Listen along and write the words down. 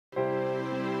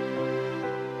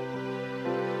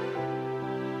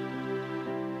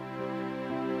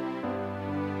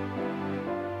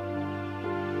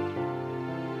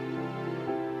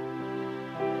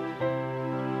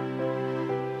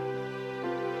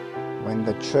when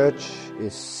the church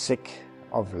is sick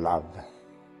of love.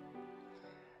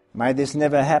 May this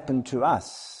never happen to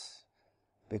us,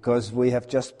 because we have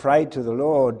just prayed to the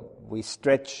Lord, we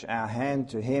stretch our hand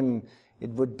to Him.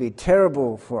 It would be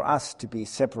terrible for us to be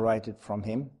separated from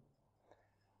Him.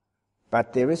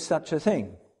 But there is such a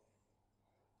thing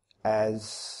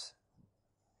as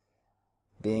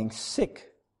being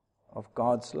sick of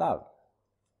God's love.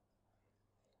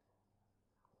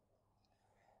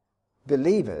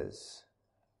 Believers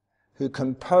who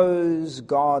compose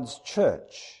God's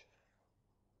church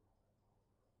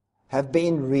have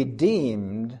been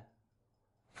redeemed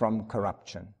from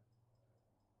corruption.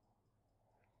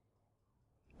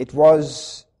 It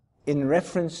was in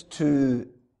reference to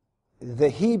the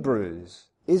Hebrews,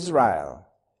 Israel,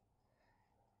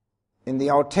 in the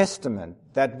Old Testament,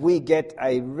 that we get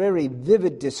a very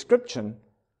vivid description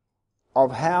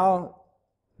of how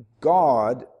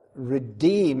God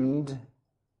redeemed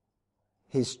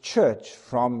His church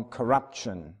from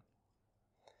corruption.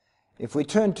 If we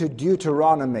turn to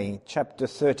Deuteronomy chapter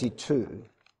 32,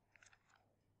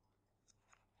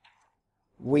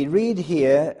 we read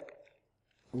here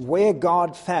where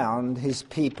God found His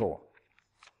people.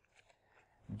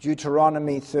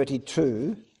 Deuteronomy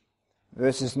 32,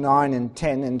 verses 9 and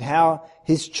 10, and how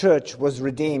His church was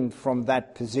redeemed from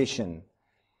that position.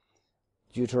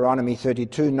 Deuteronomy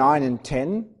 32, 9 and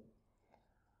 10.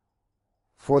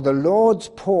 For the Lord's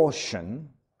portion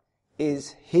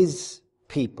is His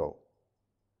people.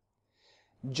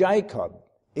 Jacob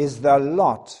is the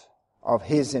lot of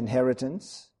His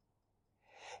inheritance.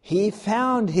 He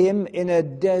found him in a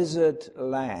desert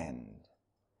land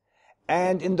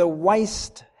and in the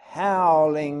waste,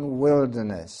 howling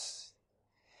wilderness.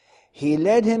 He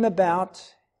led him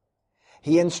about,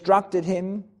 He instructed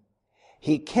him,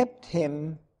 He kept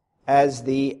him as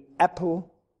the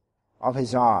apple of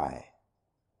His eye.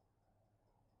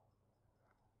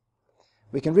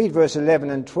 We can read verse 11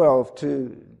 and 12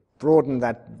 to broaden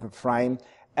that frame.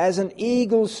 As an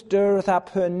eagle stirreth up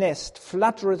her nest,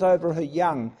 fluttereth over her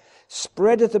young,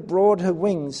 spreadeth abroad her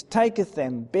wings, taketh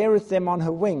them, beareth them on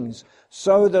her wings,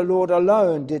 so the Lord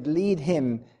alone did lead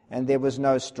him, and there was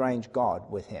no strange God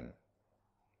with him.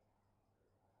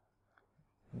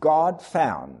 God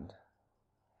found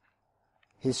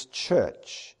His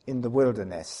church in the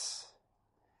wilderness,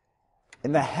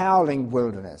 in the howling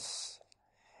wilderness.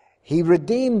 He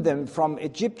redeemed them from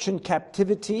Egyptian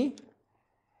captivity.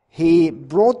 He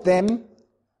brought them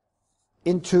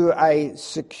into a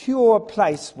secure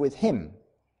place with Him.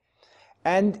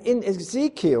 And in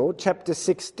Ezekiel chapter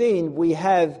 16, we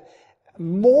have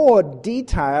more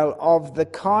detail of the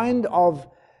kind of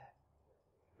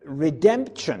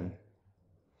redemption,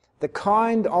 the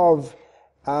kind of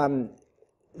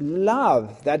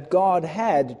love that God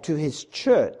had to His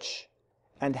church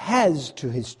and has to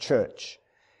His church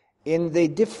in the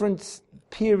different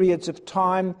periods of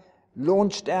time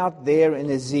launched out there in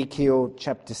Ezekiel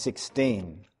chapter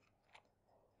 16.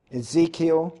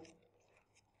 Ezekiel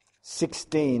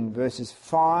 16, verses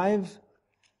 5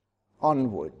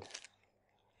 onward.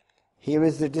 Here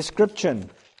is the description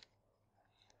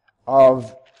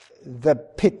of the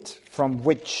pit from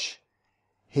which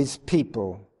His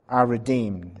people are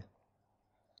redeemed.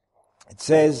 It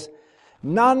says,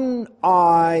 "None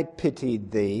eye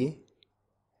pitied thee,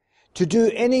 to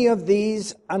do any of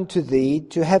these unto thee,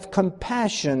 to have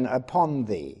compassion upon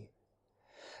thee.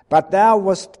 But thou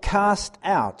wast cast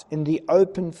out in the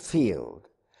open field,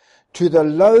 to the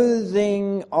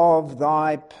loathing of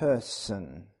thy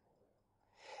person,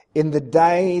 in the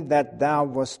day that thou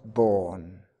wast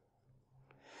born.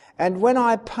 And when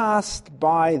I passed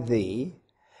by thee,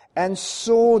 and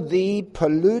saw thee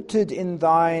polluted in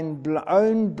thine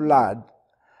own blood,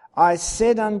 I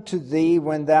said unto thee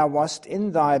when thou wast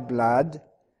in thy blood,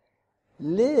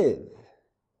 Live.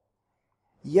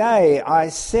 Yea, I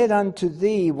said unto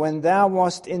thee when thou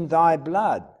wast in thy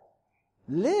blood,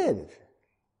 Live.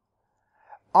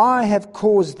 I have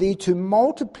caused thee to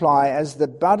multiply as the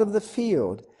bud of the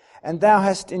field, and thou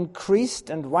hast increased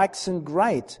and waxen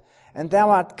great, and thou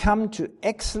art come to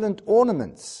excellent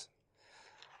ornaments.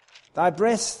 Thy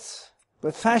breasts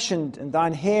were fashioned, and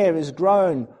thine hair is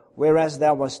grown, whereas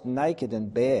thou wast naked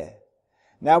and bare.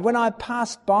 Now when I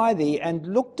passed by thee and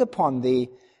looked upon thee,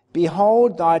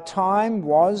 behold, thy time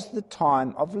was the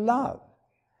time of love.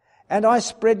 And I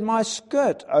spread my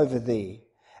skirt over thee,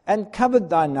 and covered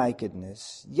thy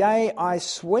nakedness. Yea, I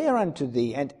swear unto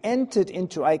thee, and entered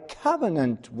into a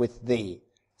covenant with thee,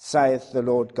 saith the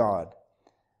Lord God.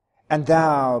 And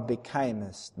thou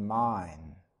becamest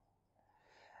mine.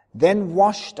 Then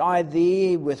washed I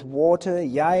thee with water,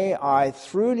 yea, I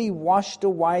truly washed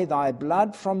away thy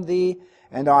blood from thee,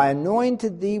 and I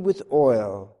anointed thee with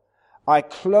oil. I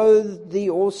clothed thee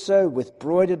also with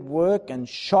broidered work, and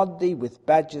shod thee with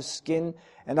badger's skin,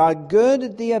 and I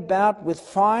girded thee about with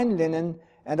fine linen,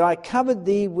 and I covered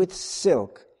thee with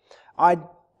silk. I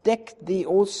decked thee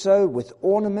also with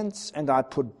ornaments, and I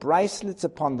put bracelets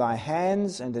upon thy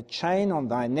hands, and a chain on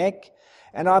thy neck,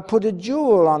 and I put a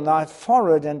jewel on thy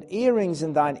forehead, and earrings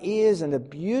in thine ears, and a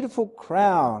beautiful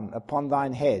crown upon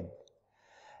thine head.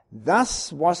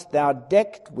 Thus wast thou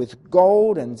decked with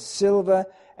gold and silver,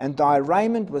 and thy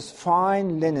raiment was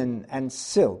fine linen and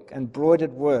silk and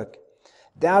broidered work.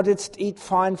 Thou didst eat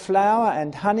fine flour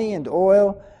and honey and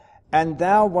oil, and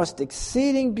thou wast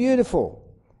exceeding beautiful,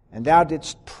 and thou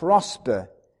didst prosper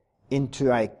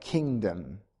into a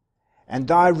kingdom. And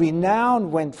thy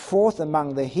renown went forth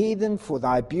among the heathen for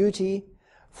thy beauty,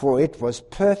 for it was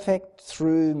perfect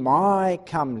through my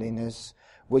comeliness,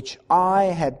 which I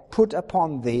had put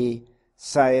upon thee,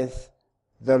 saith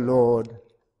the Lord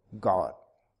God.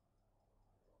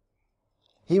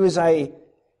 He was a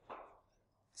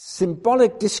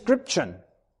symbolic description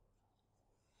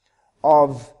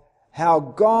of how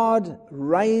God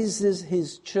raises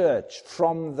his church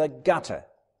from the gutter,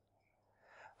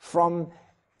 from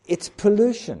its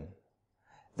pollution.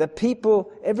 The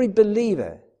people, every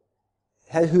believer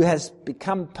who has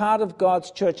become part of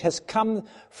God's church has come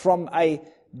from a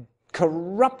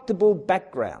corruptible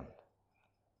background.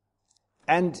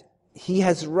 And he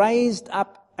has raised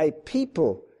up a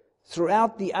people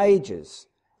throughout the ages,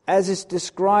 as is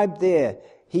described there.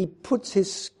 He puts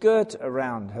his skirt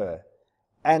around her,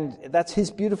 and that's his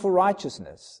beautiful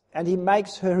righteousness. And he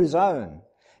makes her his own.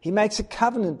 He makes a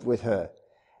covenant with her,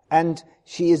 and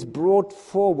she is brought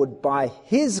forward by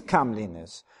his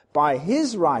comeliness, by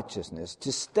his righteousness,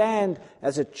 to stand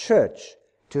as a church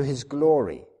to his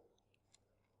glory.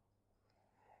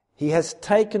 He has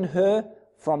taken her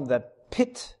from the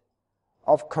pit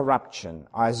of corruption.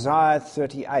 Isaiah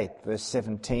 38, verse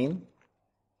 17.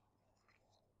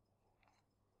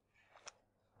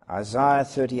 Isaiah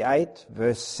 38,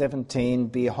 verse 17.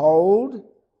 Behold,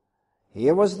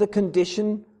 here was the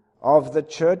condition of the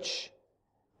church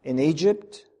in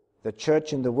Egypt, the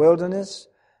church in the wilderness.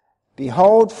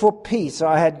 Behold, for peace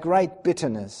I had great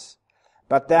bitterness,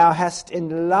 but thou hast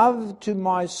in love to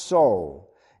my soul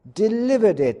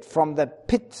delivered it from the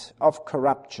pit of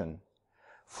corruption.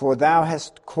 For thou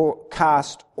hast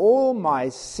cast all my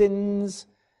sins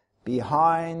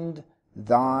behind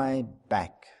thy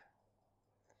back.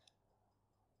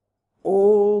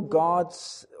 All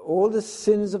the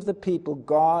sins of the people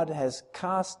God has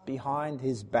cast behind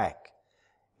his back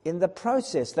in the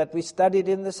process that we studied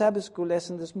in the Sabbath school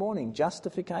lesson this morning,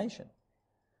 justification.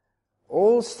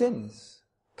 All sins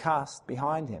cast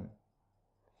behind him.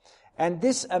 And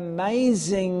this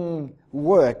amazing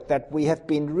work that we have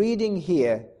been reading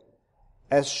here,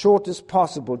 as short as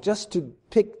possible, just to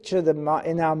picture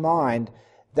in our mind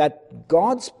that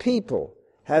God's people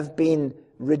have been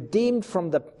redeemed from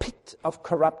the pit of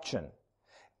corruption,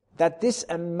 that this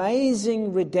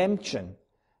amazing redemption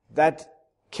that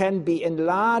can be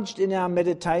enlarged in our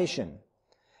meditation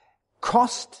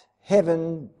cost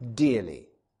heaven dearly.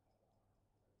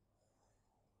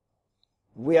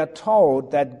 We are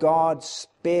told that God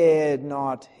spared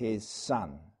not his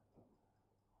Son,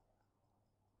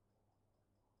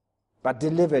 but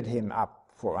delivered him up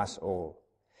for us all.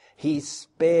 He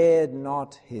spared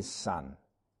not his Son.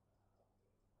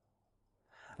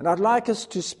 And I'd like us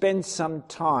to spend some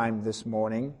time this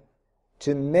morning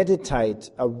to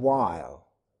meditate a while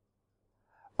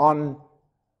on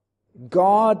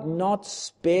God not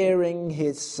sparing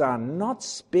his Son, not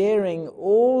sparing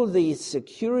all the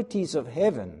securities of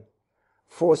heaven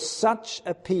for such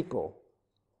a people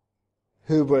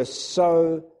who were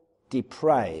so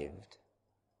depraved.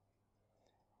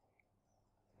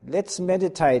 Let's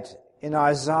meditate in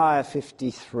Isaiah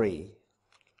 53.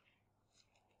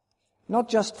 Not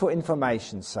just for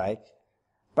information's sake,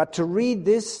 but to read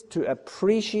this to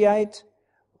appreciate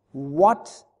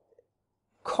what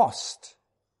cost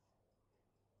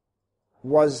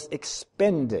was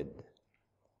expended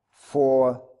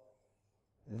for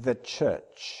the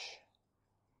church.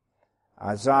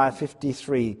 Isaiah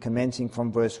 53, commencing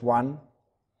from verse 1.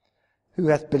 Who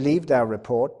hath believed our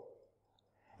report?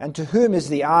 And to whom is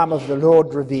the arm of the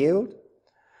Lord revealed?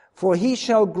 For he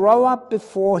shall grow up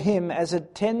before him as a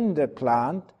tender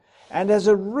plant, and as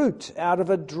a root out of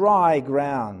a dry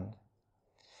ground.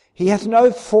 He hath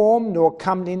no form nor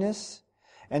comeliness,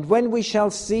 and when we shall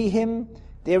see him,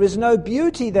 there is no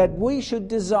beauty that we should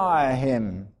desire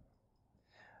him.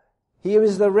 Here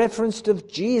is the reference to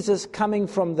Jesus coming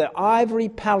from the ivory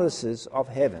palaces of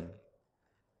heaven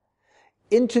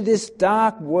into this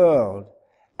dark world,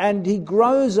 and he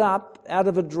grows up out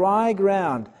of a dry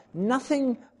ground,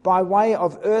 nothing by way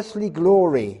of earthly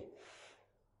glory.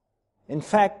 In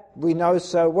fact, we know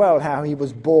so well how he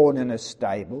was born in a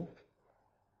stable.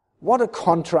 What a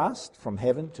contrast from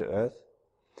heaven to earth.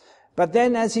 But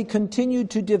then as he continued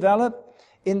to develop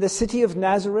in the city of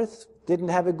Nazareth, didn't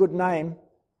have a good name,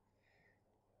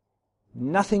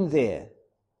 nothing there.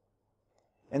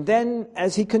 And then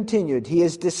as he continued, he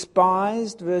is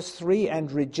despised, verse 3,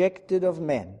 and rejected of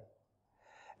men,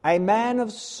 a man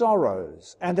of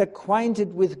sorrows and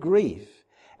acquainted with grief,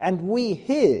 and we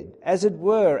hid, as it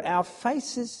were, our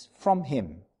faces from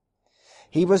him.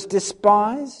 He was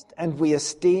despised, and we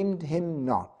esteemed him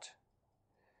not.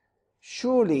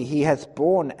 Surely he hath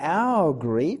borne our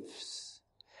griefs,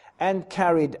 and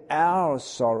carried our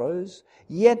sorrows,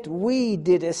 yet we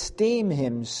did esteem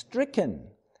him stricken,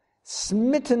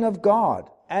 smitten of God,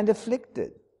 and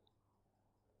afflicted.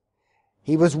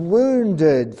 He was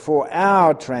wounded for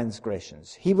our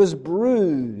transgressions. He was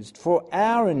bruised for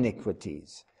our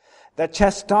iniquities. The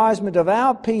chastisement of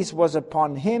our peace was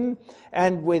upon him,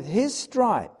 and with his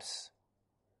stripes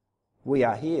we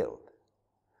are healed.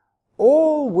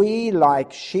 All we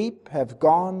like sheep have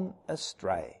gone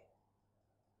astray.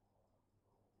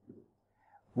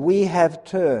 We have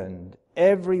turned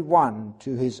every one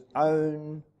to his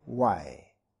own way,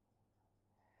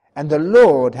 and the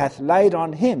Lord hath laid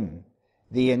on him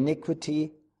the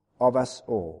iniquity of us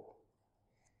all.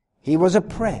 He was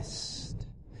oppressed,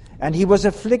 and he was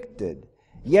afflicted,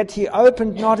 yet he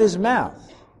opened not his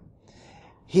mouth.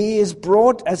 He is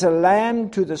brought as a lamb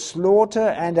to the slaughter,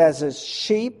 and as a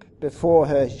sheep before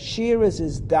her shearers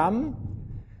is dumb,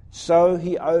 so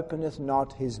he openeth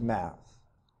not his mouth.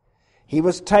 He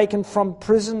was taken from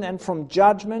prison and from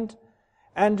judgment,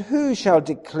 and who shall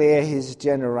declare his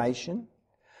generation?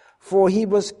 For he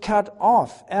was cut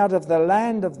off out of the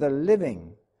land of the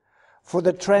living. For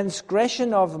the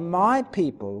transgression of my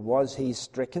people was he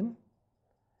stricken.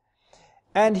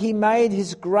 And he made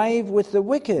his grave with the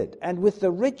wicked, and with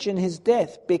the rich in his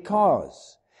death,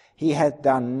 because he hath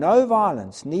done no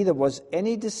violence, neither was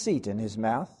any deceit in his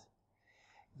mouth.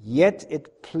 Yet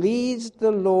it pleased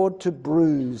the Lord to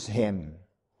bruise him.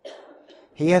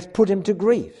 He hath put him to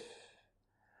grief.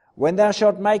 When thou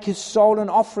shalt make his soul an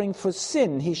offering for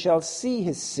sin, he shall see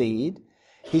his seed.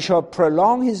 He shall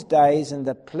prolong his days, and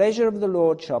the pleasure of the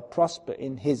Lord shall prosper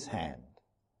in his hand.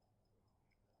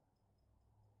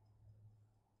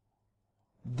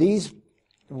 These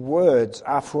words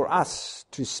are for us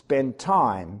to spend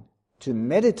time to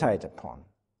meditate upon,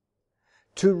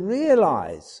 to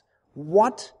realize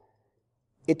what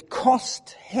it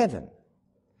cost heaven,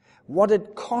 what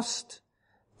it cost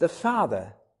the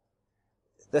Father,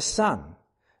 the Son,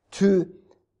 to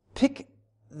pick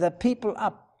the people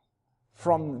up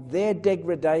from their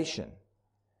degradation,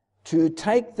 to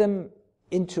take them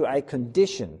into a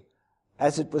condition,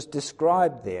 as it was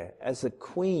described there, as a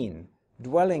queen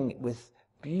dwelling with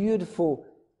beautiful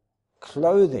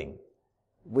clothing,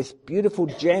 with beautiful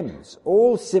gems,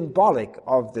 all symbolic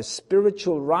of the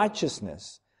spiritual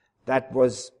righteousness that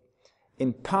was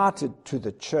imparted to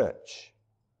the church.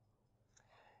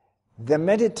 The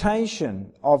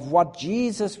meditation of what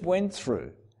Jesus went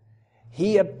through,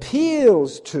 he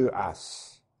appeals to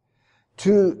us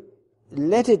to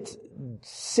let it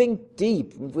sink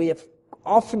deep. We have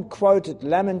often quoted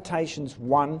Lamentations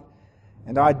 1,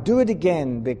 and I do it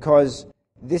again because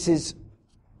this is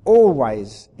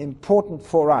always important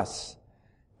for us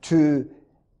to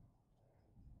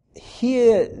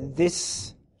hear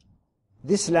this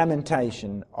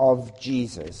lamentation of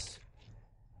Jesus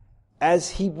as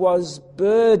he was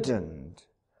burdened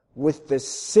with the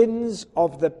sins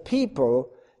of the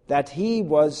people that he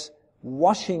was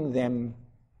washing them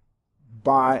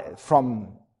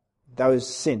from those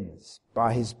sins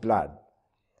by his blood.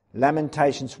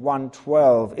 Lamentations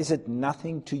 1:12, is it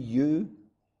nothing to you,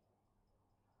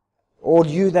 all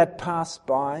you that pass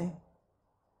by?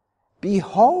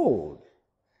 Behold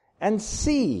and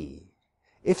see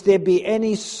if there be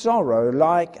any sorrow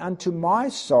like unto my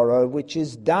sorrow which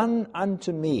is done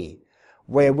unto me,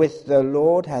 wherewith the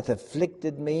Lord hath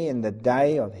afflicted me in the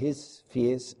day of his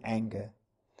fierce anger.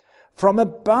 From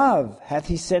above hath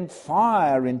he sent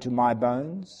fire into my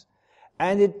bones,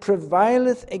 and it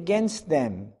prevaileth against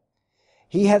them.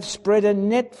 He hath spread a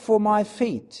net for my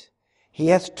feet. He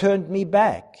hath turned me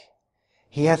back.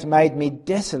 He hath made me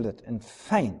desolate and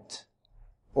faint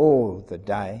all the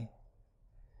day.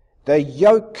 The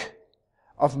yoke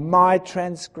of my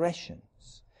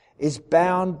transgressions is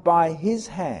bound by his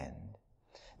hand.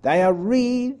 They are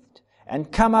wreathed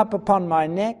and come up upon my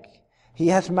neck. He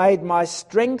hath made my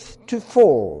strength to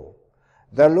fall.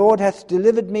 The Lord hath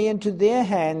delivered me into their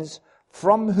hands,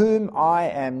 from whom I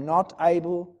am not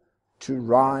able to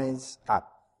rise up.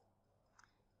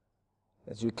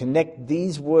 As you connect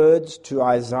these words to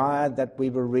Isaiah that we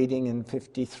were reading in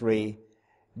 53,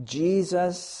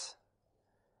 Jesus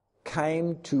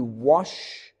came to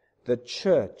wash the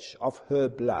church of her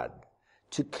blood,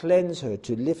 to cleanse her,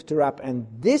 to lift her up, and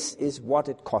this is what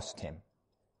it cost him.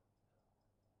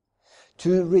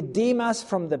 To redeem us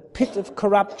from the pit of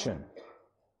corruption,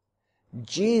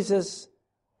 Jesus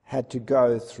had to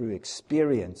go through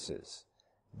experiences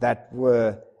that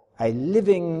were a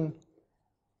living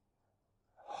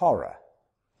horror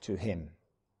to him.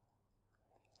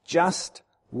 Just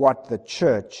what the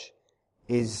church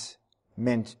is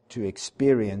meant to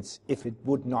experience if it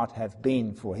would not have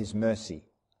been for his mercy.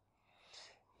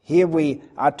 Here we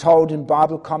are told in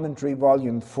Bible Commentary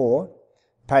Volume 4,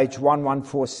 page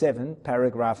 1147,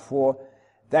 paragraph 4,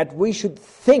 that we should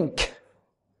think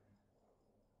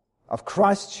of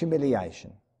Christ's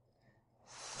humiliation.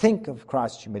 Think of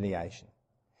Christ's humiliation.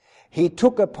 He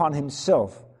took upon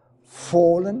himself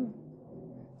fallen,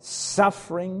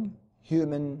 suffering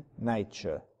human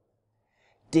nature,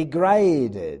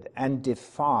 degraded and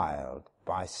defiled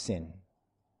by sin.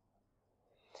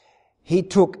 He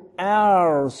took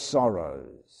our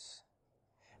sorrows,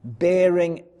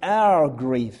 bearing our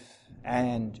grief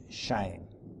and shame.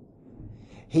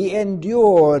 He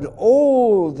endured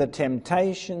all the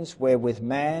temptations wherewith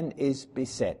man is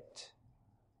beset.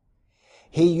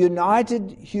 He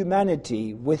united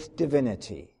humanity with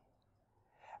divinity.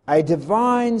 A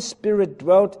divine spirit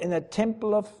dwelt in a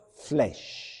temple of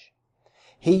flesh.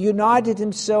 He united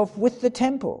himself with the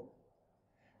temple.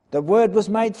 The Word was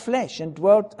made flesh and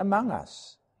dwelt among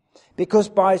us, because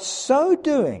by so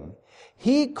doing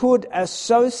he could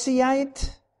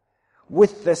associate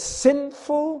with the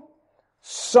sinful,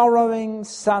 sorrowing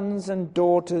sons and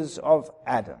daughters of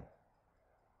Adam.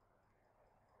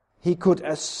 He could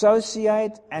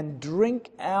associate and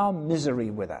drink our misery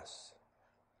with us.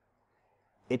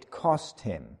 It cost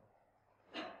him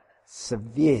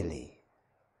severely.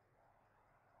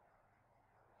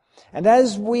 And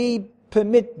as we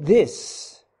permit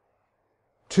this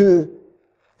to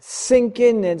sink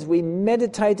in, as we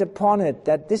meditate upon it,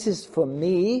 that this is for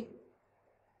me,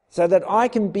 so that I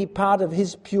can be part of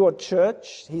his pure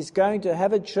church. He's going to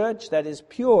have a church that is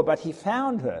pure, but he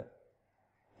found her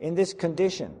in this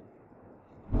condition.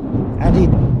 And he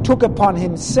took upon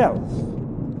himself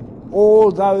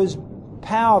all those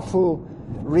powerful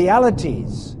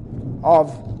realities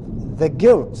of the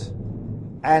guilt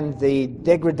and the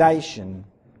degradation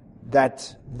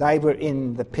that they were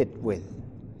in the pit with.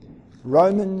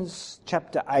 Romans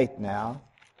chapter 8 now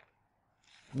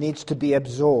needs to be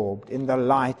absorbed in the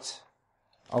light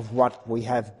of what we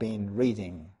have been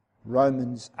reading.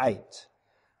 Romans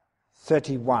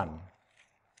 8:31.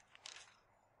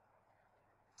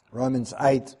 Romans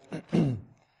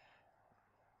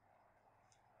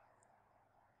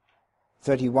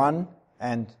 8:31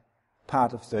 and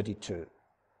part of 32.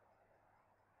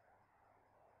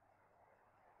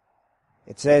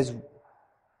 It says,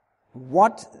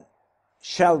 "What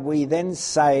shall we then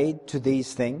say to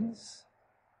these things?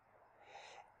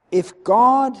 If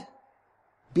God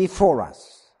be for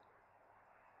us,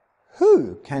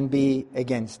 who can be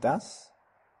against us?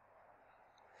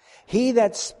 He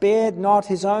that spared not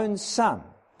his own son,"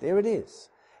 there it is,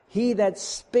 "he that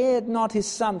spared not his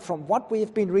son," from what we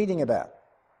have been reading about,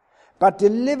 "but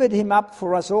delivered him up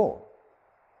for us all,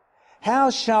 how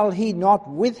shall he not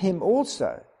with him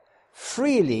also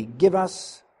freely give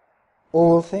us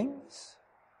all things?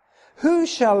 Who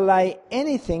shall lay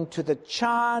anything to the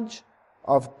charge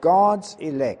of God's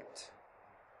elect?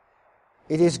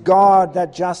 It is God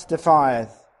that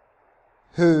justifieth.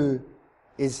 Who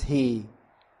is he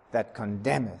that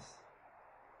condemneth?"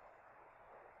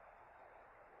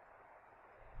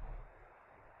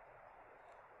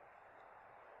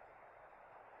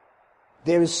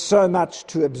 There is so much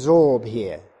to absorb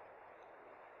here,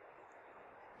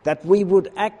 that we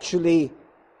would actually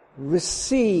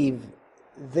receive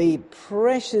the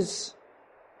precious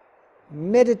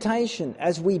meditation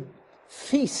as we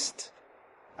feast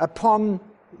upon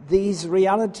these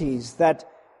realities, that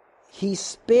he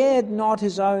spared not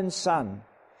his own son.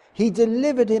 He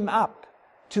delivered him up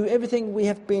to everything we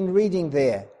have been reading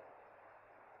there.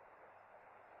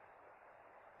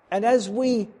 And as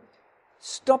we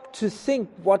stop to think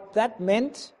what that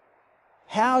meant,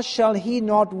 how shall he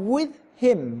not with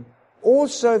him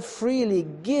also freely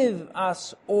give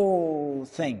us all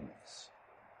things?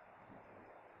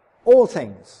 all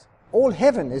things. All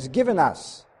heaven is given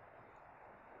us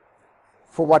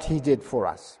for what he did for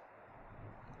us.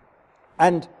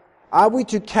 And are we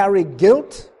to carry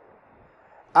guilt?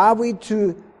 Are we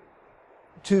to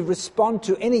respond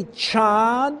to any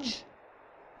charge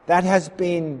that has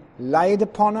been laid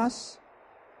upon us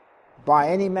by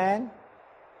any man?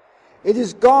 It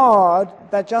is God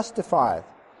that justifieth.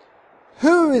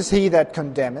 Who is he that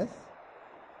condemneth?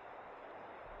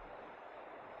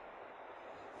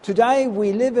 Today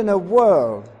we live in a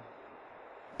world,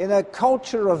 in a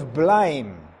culture of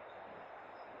blame.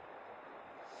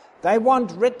 They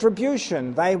want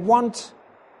retribution. They want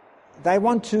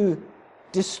to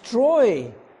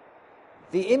destroy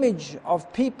the image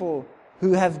of people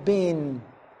who have been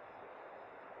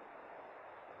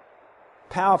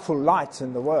powerful lights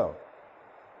in the world.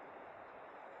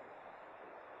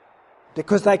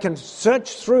 Because they can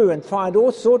search through and find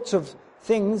all sorts of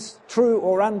things, true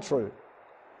or untrue,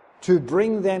 to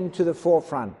bring them to the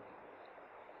forefront.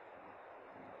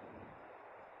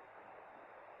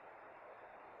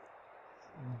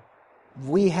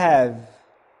 We have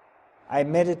a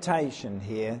meditation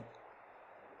here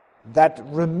that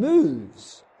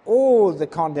removes all the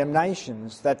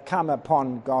condemnations that come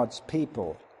upon God's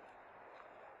people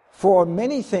for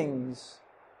many things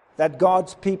that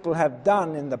God's people have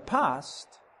done in the past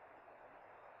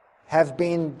have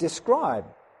been described.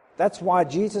 That's why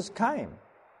Jesus came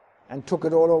and took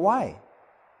it all away.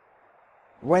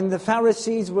 When the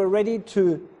Pharisees were ready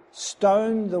to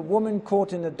stone the woman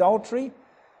caught in adultery,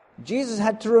 Jesus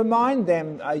had to remind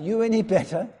them, are you any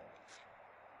better?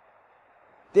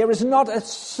 There is not a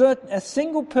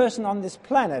single person on this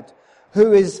planet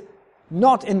who is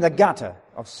not in the gutter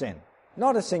of sin.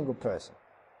 Not a single person.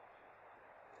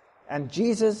 And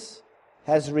Jesus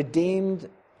has redeemed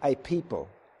a people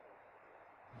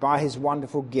by his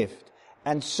wonderful gift.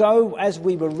 And so, as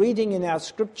we were reading in our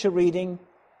scripture reading,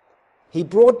 he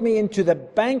brought me into the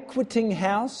banqueting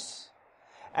house,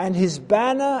 and his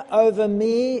banner over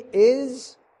me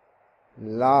is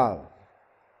love.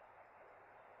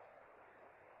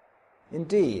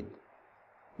 Indeed.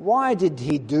 Why did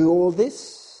he do all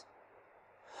this?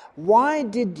 Why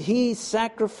did he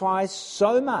sacrifice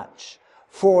so much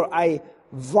for a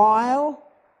vile,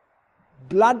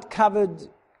 blood-covered,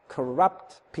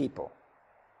 corrupt people?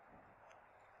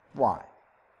 Why?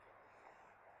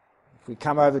 If we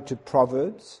come over to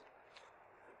Proverbs,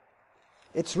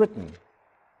 it's written.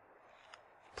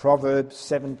 Proverbs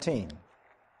 17,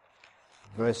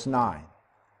 verse 9.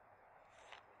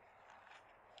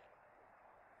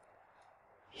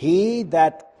 He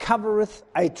that covereth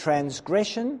a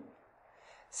transgression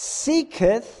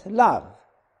seeketh love.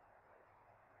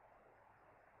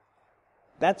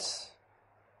 That's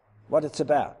what it's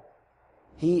about.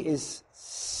 He is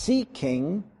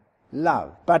seeking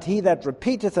love. But he that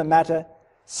repeateth a matter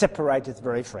separateth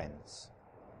very friends.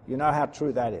 You know how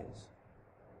true that is.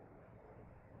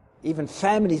 Even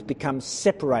families become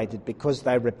separated because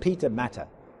they repeat a matter.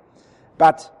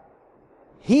 But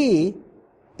he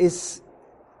is,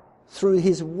 through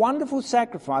his wonderful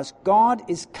sacrifice, God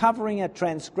is covering a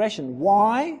transgression.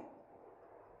 Why?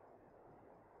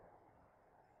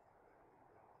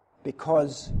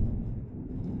 Because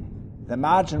the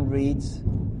margin reads,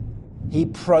 he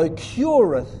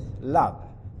procureth love.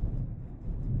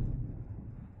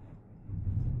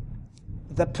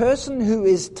 The person who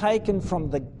is taken from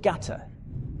the gutter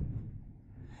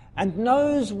and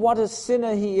knows what a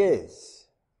sinner he is,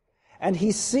 and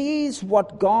he sees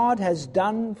what God has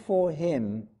done for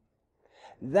him,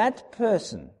 that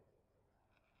person,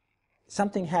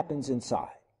 something happens inside.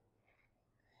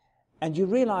 And you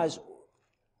realize,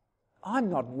 I'm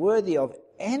not worthy of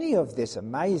any of this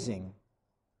amazing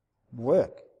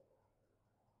work.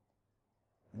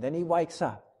 And then he wakes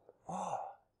up. Oh,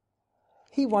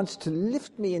 he wants to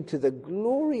lift me into the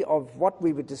glory of what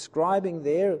we were describing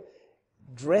there,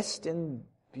 dressed in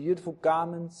beautiful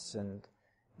garments and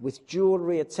with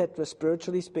jewelry, etc.,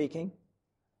 spiritually speaking.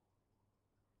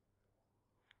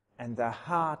 And the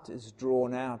heart is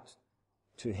drawn out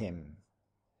to him.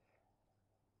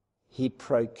 He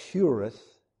procureth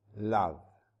love.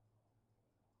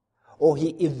 Or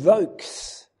he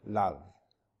evokes love.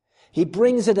 He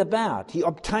brings it about. He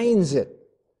obtains it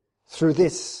through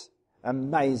this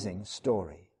amazing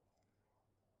story.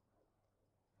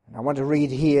 And I want to read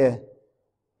here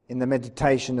in the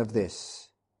meditation of this.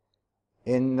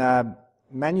 In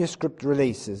Manuscript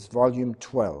Releases, Volume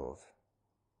 12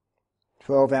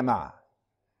 MR,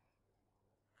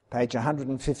 page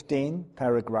 115,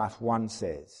 paragraph 1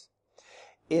 says,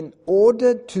 in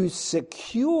order to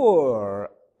secure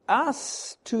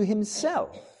us to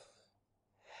himself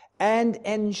and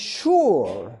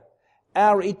ensure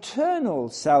our eternal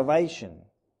salvation,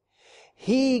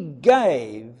 he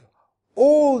gave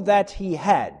all that he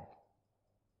had,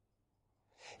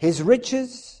 his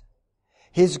riches,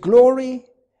 his glory,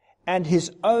 and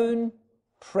his own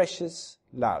precious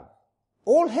love.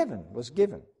 All heaven was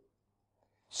given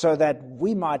so that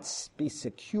we might be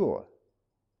secure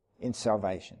in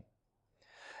salvation.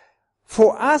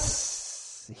 For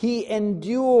us, he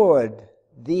endured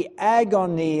the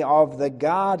agony of the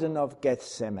Garden of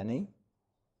Gethsemane,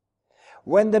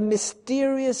 when the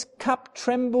mysterious cup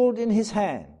trembled in his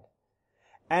hand,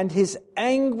 and his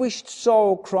anguished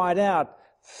soul cried out,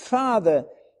 "Father,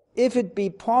 if it be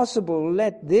possible,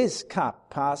 let this cup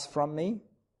pass from me."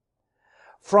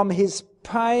 From his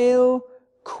pale,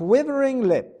 quivering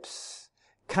lips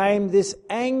came this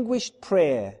anguished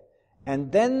prayer,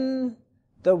 and then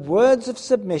the words of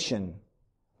submission,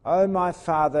 "O my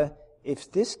Father,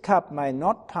 if this cup may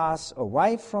not pass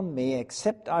away from me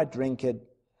except I drink it,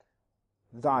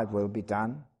 thy will be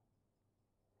done."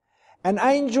 An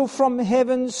angel from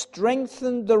heaven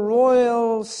strengthened the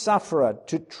royal sufferer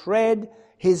to tread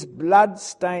his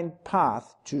blood-stained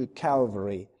path to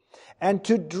Calvary, and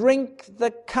to drink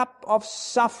the cup of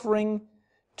suffering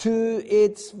to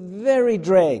its very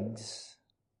dregs.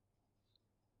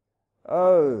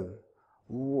 Oh,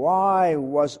 why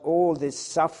was all this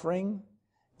suffering,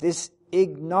 this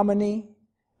ignominy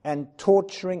and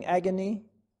torturing agony?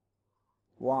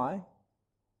 Why?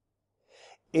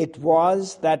 It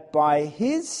was that by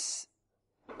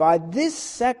this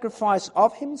sacrifice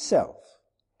of himself,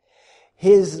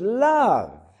 his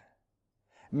love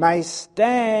may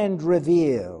stand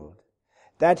revealed,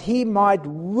 that he might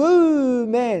woo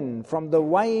men from the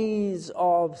ways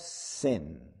of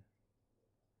sin.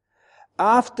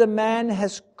 After man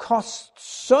has cost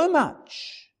so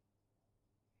much,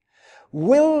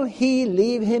 will he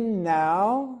leave him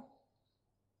now?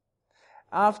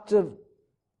 After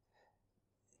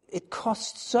it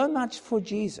costs so much for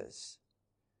Jesus,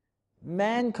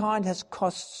 mankind has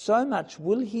cost so much,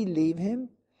 will he leave him?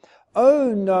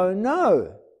 Oh, no,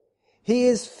 no. He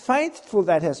is faithful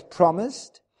that has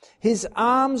promised. His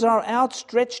arms are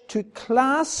outstretched to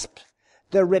clasp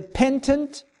the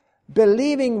repentant,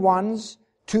 believing ones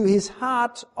to his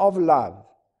heart of love,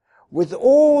 with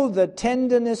all the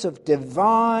tenderness of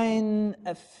divine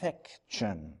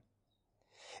affection.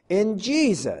 In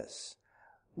Jesus,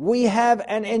 we have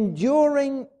an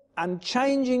enduring,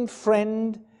 unchanging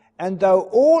friend, and though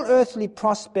all earthly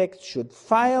prospects should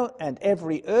fail and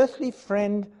every earthly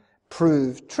friend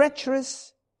prove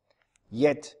treacherous,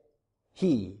 yet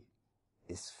he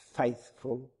is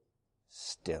faithful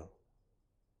still.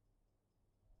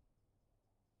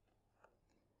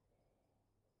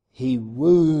 He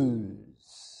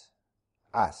woos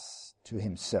us to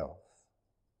himself.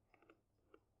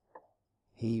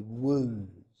 He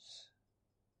woos.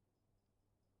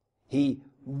 He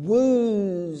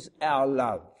woos our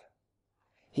love.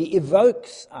 He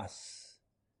evokes us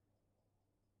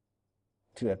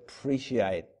to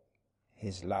appreciate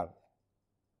his love.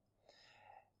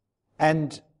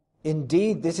 And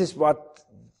indeed, this is what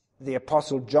the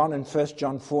Apostle John in 1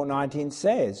 John 4:19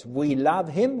 says. We love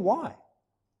him. Why?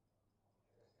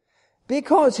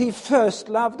 Because he first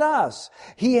loved us.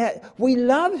 We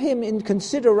love him in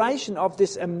consideration of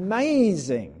this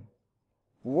amazing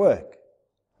work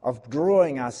of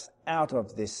drawing us out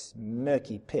of this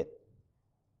murky pit.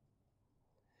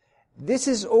 This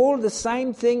is all the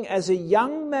same thing as a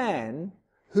young man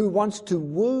who wants to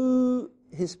woo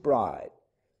his bride.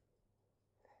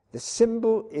 The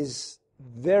symbol is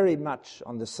very much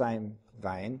on the same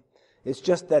vein. It's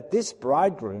just that this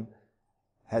bridegroom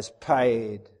has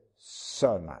paid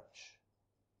so much.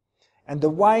 And the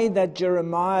way that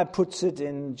Jeremiah puts it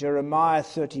in Jeremiah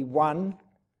 31,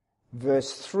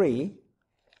 verse 3,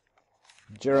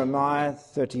 Jeremiah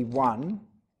 31,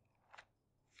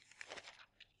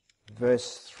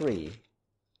 verse 3,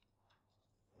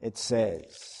 it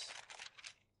says,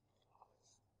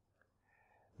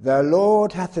 "The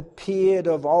Lord hath appeared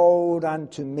of old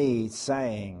unto me,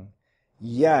 saying,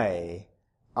 Yea,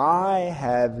 I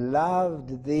have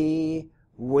loved thee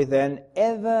with an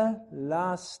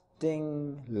everlasting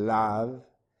love.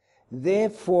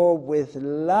 Therefore with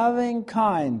loving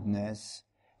kindness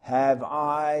have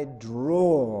I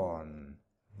drawn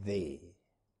thee,"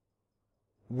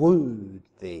 wooed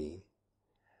thee.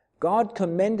 God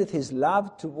commendeth his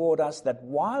love toward us that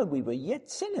while we were yet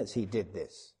sinners, he did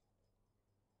this.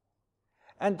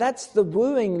 And that's the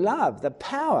wooing love, the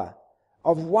power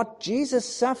of what Jesus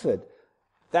suffered,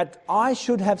 that I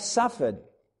should have suffered.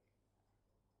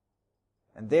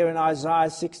 And there in Isaiah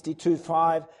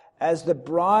 62:5, As the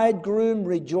bridegroom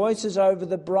rejoices over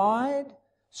the bride,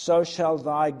 so shall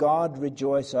thy God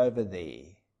rejoice over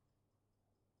thee.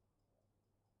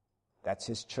 That's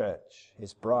his church,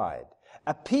 his bride.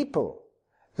 A people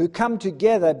who come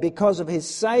together because of his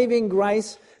saving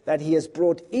grace that he has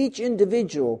brought each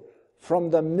individual from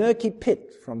the murky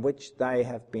pit from which they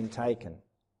have been taken.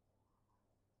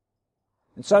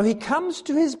 And so he comes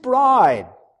to his bride.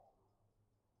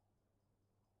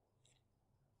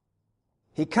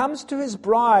 He comes to his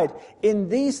bride in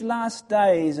these last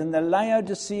days, in the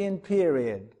Laodicean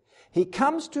period. He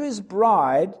comes to his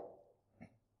bride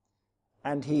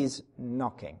and he's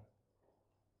knocking.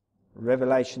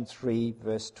 Revelation 3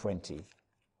 verse 20.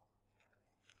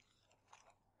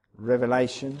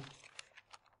 Revelation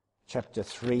chapter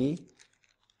 3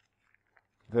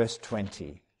 verse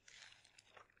 20.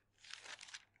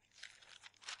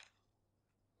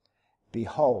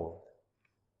 Behold,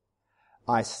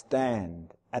 I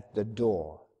stand at the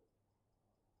door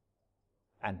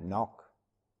and knock.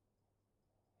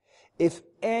 If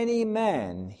any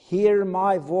man hear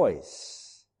my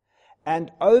voice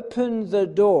and open the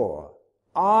door,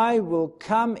 I will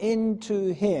come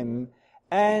into him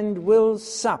and will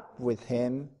sup with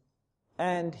him,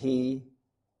 and he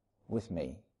with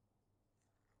me.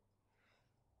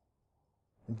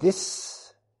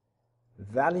 This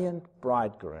valiant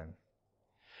bridegroom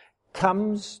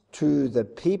comes to the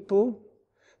people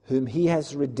whom he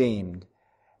has redeemed.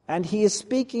 And he is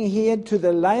speaking here to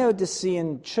the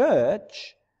Laodicean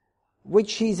church,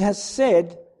 which he has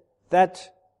said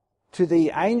that to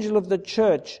the angel of the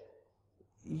church,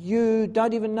 you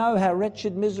don't even know how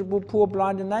wretched, miserable, poor,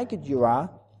 blind and naked you are.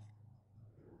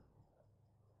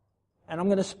 And I'm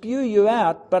going to spew you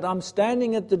out, but I'm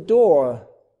standing at the door.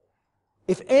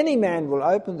 If any man will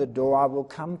open the door, I will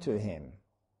come to him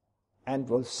and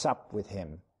will sup with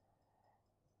him.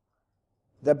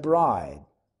 The bride,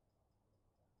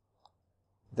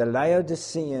 the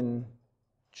Laodicean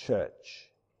church.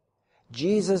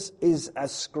 Jesus is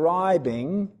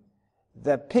ascribing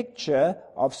the picture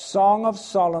of Song of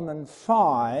Solomon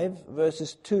 5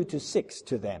 verses 2 to 6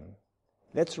 to them.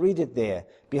 Let's read it there.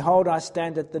 Behold, I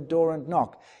stand at the door and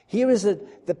knock. Here is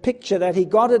the picture that he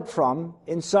got it from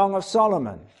in Song of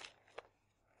Solomon.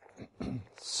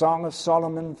 Song of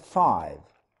Solomon 5.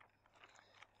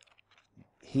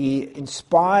 He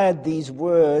inspired these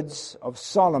words of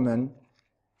Solomon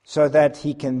so that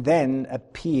he can then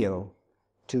appeal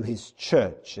to his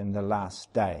church in the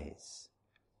last days.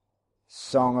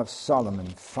 Song of Solomon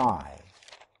 5.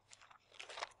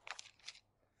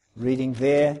 Reading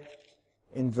there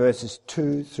in verses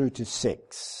 2 through to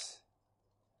 6.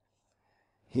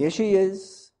 Here she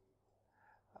is.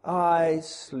 I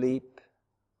sleep,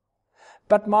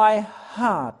 but my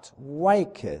heart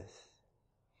waketh.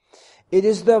 It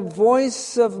is the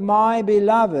voice of my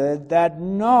beloved that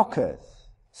knocketh,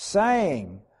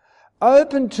 saying,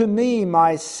 Open to me,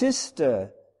 my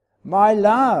sister, my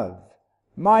love,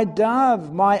 my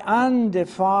dove, my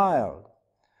undefiled.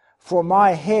 For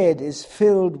my head is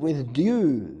filled with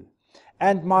dew,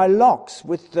 and my locks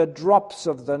with the drops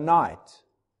of the night.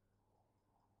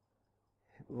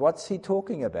 What's he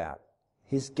talking about?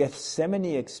 His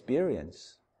Gethsemane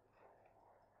experience,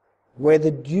 where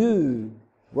the dew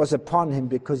was upon him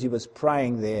because he was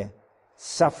praying there,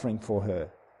 suffering for her.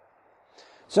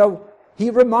 So he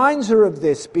reminds her of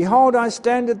this. Behold, I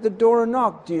stand at the door and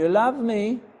knock. Do you love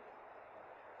me?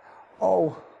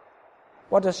 Oh,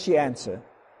 what does she answer?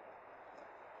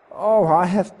 Oh, I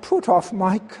have put off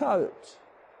my coat.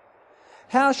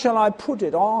 How shall I put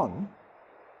it on?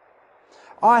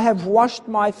 I have washed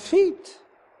my feet.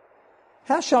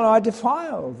 How shall I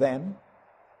defile them?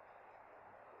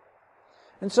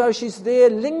 And so she's there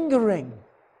lingering.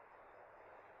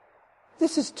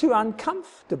 This is too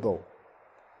uncomfortable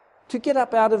to get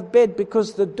up out of bed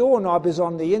because the doorknob is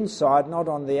on the inside, not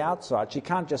on the outside. She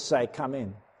can't just say, come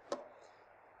in.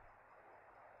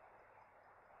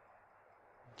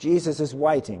 Jesus is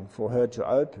waiting for her to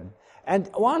open. And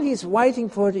while he's waiting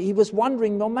for it, he was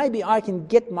wondering, well, maybe I can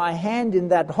get my hand in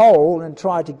that hole and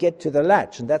try to get to the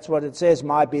latch. And that's what it says,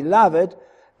 my beloved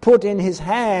put in his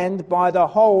hand by the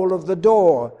hole of the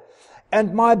door,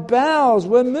 and my bowels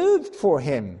were moved for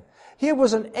him. Here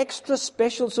was an extra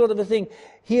special sort of a thing.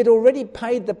 He had already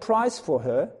paid the price for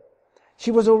her. She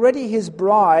was already his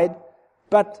bride,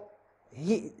 but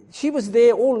she was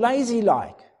there all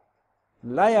lazy-like,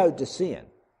 Laodicean.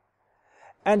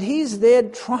 And he's there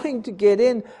trying to get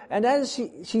in. And as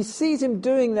she sees him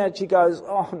doing that, she goes,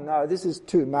 oh no, this is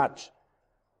too much.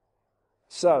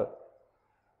 So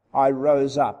I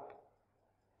rose up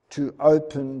to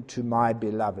open to my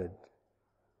beloved.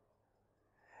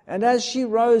 And as she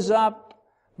rose up,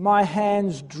 my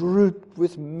hands drooped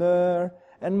with myrrh,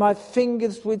 and my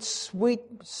fingers with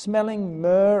sweet-smelling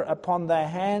myrrh upon the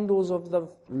handles of the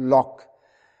lock.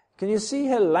 Can you see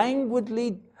her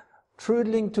languidly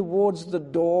trundling towards the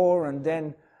door and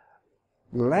then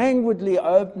languidly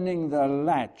opening the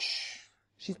latch?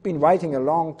 She's been waiting a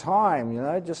long time,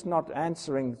 just not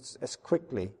answering as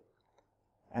quickly.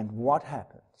 And what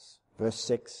happens? Verse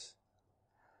 6.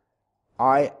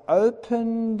 I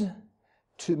opened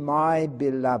to my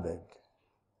beloved,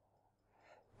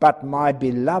 but my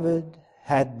beloved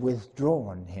had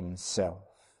withdrawn himself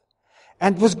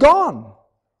and was gone.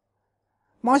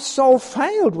 My soul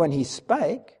failed when he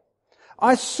spake.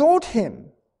 I sought him,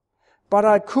 but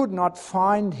I could not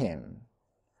find him.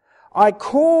 I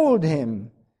called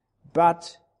him,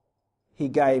 but he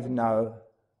gave no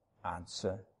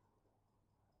answer.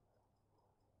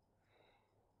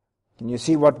 Can you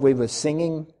see what we were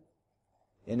singing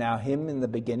in our hymn in the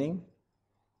beginning?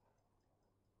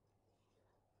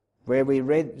 Where we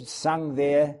sung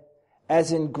there,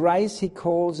 as in grace he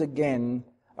calls again,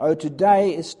 oh,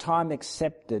 today is time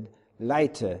accepted,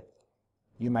 later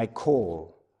you may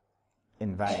call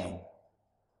in vain.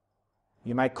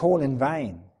 You may call in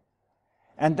vain.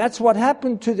 And that's what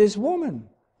happened to this woman,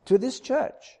 to this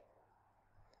church.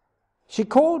 She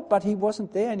called, but he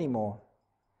wasn't there anymore.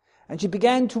 And she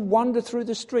began to wander through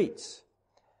the streets.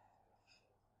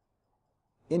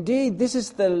 Indeed, this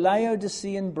is the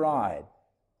Laodicean bride.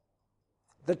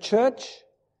 The church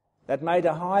that made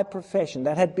a high profession,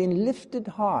 that had been lifted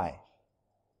high.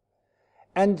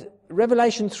 And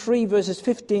Revelation 3 verses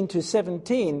 15 to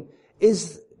 17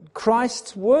 is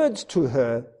Christ's words to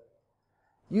her.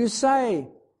 You say,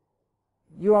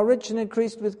 you are rich and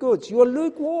increased with goods. You're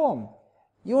lukewarm.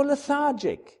 You're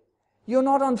lethargic. You're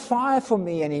not on fire for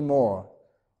me anymore.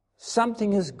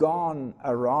 Something has gone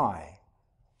awry.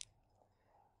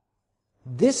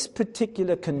 This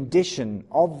particular condition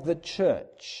of the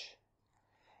church,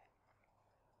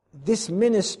 this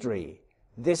ministry,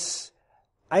 this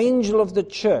angel of the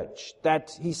church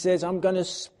that he says, I'm going to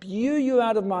spew you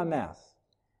out of my mouth.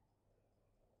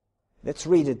 Let's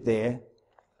read it there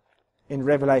in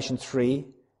Revelation 3,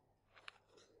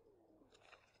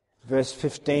 verse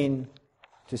 15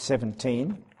 to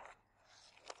 17.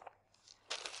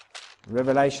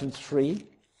 Revelation 3,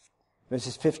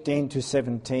 verses 15 to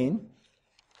 17.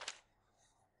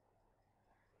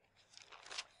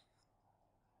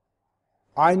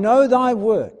 I know thy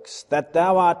works, that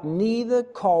thou art neither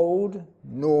cold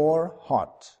nor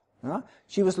hot.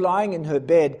 She was lying in her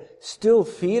bed, still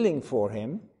feeling for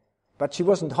him, but she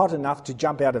wasn't hot enough to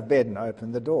jump out of bed and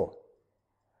open the door.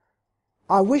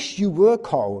 I wish you were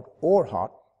cold or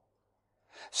hot.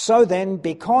 So then,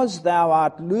 because thou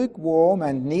art lukewarm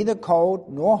and neither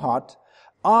cold nor hot,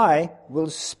 I will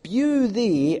spew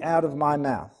thee out of my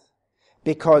mouth.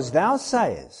 Because thou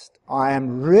sayest, I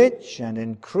am rich and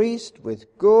increased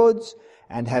with goods,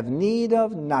 and have need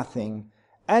of nothing,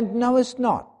 and knowest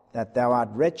not that thou art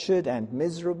wretched and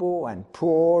miserable and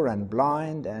poor and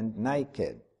blind and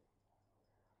naked.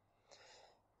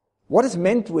 What is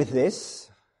meant with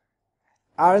this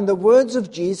are in the words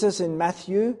of Jesus in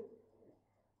Matthew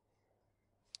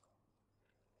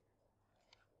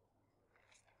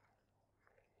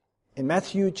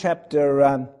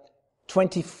chapter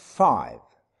 25.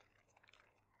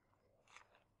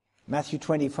 Matthew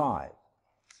 25,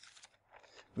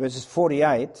 verses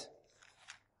 48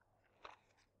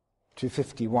 to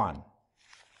 51.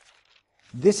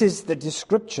 This is the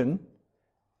description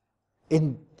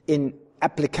in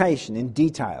application, in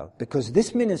detail, because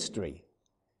this ministry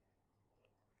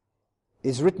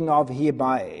is written of here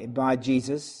by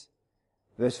Jesus,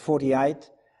 verse 48.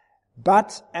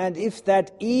 But, and if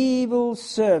that evil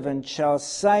servant shall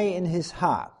say in his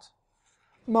heart,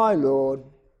 my Lord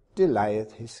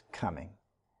delayeth his coming,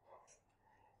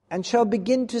 and shall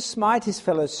begin to smite his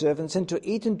fellow servants, and to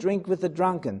eat and drink with the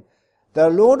drunken, the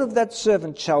Lord of that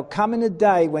servant shall come in a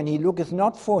day when he looketh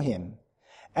not for him,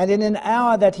 and in an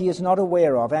hour that he is not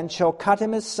aware of, and shall cut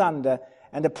him asunder,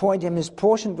 and appoint him his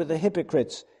portion with the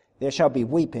hypocrites. There shall be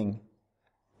weeping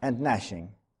and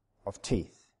gnashing of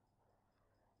teeth.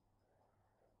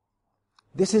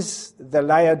 This is the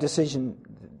Laodicean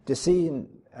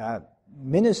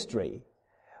ministry,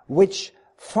 which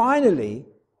finally,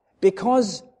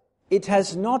 because it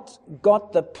has not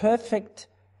got the perfect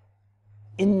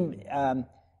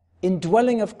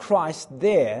indwelling of Christ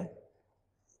there,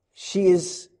 she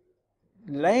is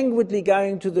languidly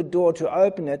going to the door to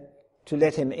open it, to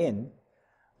let him in.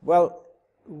 Well,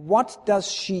 what does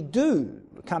she do?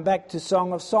 Come back to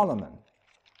Song of Solomon.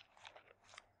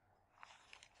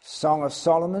 Song of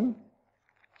Solomon,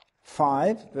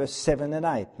 5, verse 7 and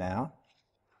 8 now.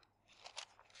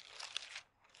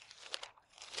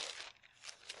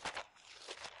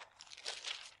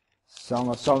 Song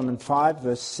of Solomon 5,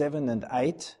 verse 7 and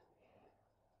 8.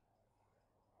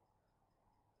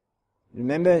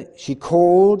 Remember, she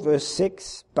called, verse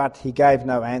 6, but he gave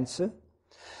no answer.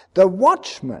 The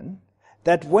watchmen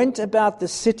that went about the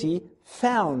city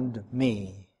found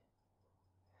me.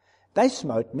 They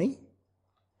smote me.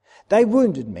 They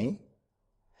wounded me.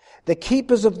 The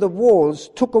keepers of the walls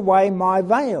took away my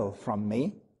veil from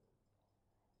me.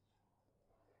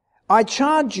 I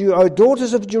charge you, O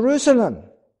daughters of Jerusalem,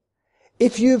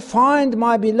 if you find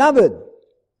my beloved,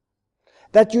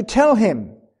 that you tell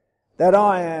him that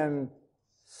I am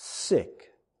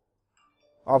sick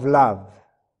of love.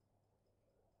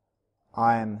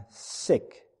 I am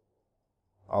sick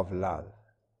of love.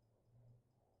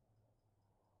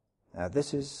 Now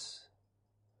this is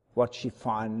what she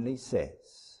finally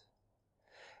says.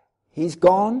 He's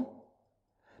gone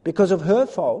because of her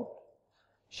fault.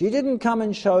 She didn't come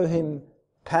and show him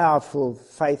powerful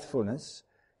faithfulness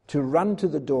to run to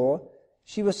the door.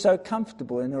 She was so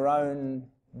comfortable in her own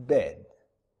bed,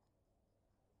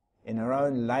 in her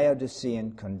own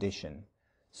Laodicean condition.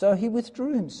 So he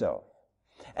withdrew himself.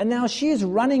 And now she is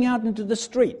running out into the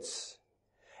streets.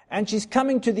 And she's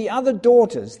coming to the other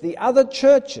daughters, the other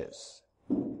churches.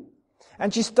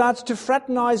 And she starts to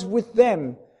fraternize with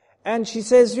them. And she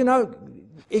says,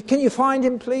 can you find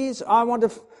him, please? I want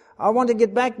to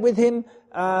get back with him.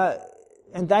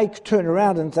 And they turn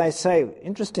around and they say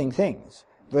interesting things.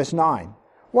 Verse 9.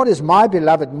 What is my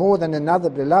beloved more than another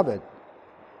beloved?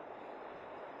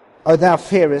 O thou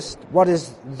fairest, what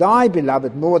is thy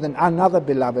beloved more than another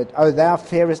beloved? O thou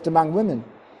fairest among women.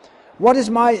 What is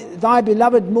thy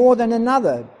beloved more than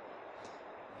another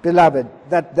beloved,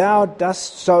 that thou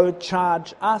dost so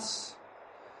charge us?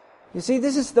 You see,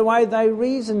 this is the way they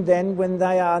reason then when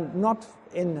they are not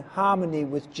in harmony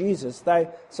with Jesus. They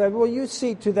say, well, you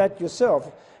see to that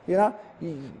yourself.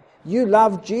 You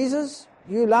love Jesus,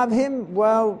 you love him,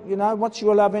 well, what's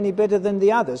your love any better than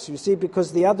the others? You see,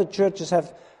 because the other churches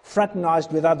have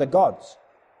fraternized with other gods.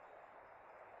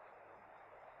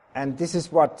 And this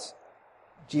is what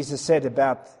Jesus said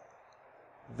about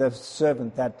the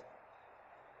servant that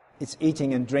is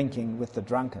eating and drinking with the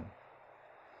drunken,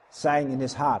 saying in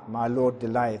his heart, my Lord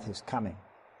delayeth his coming.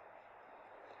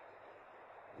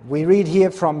 We read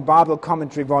here from Bible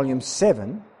Commentary Volume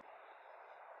 7,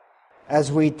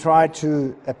 as we try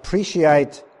to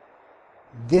appreciate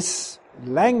this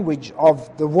language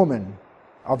of the woman,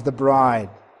 of the bride.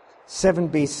 7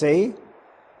 BC,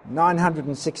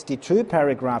 962,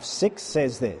 paragraph 6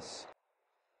 says this.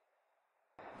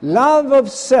 Love of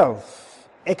self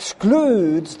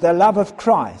excludes the love of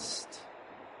Christ.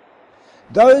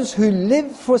 Those who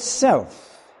live for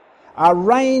self are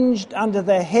ranged under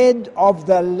the head of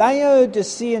the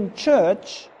Laodicean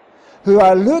church, who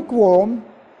are lukewarm,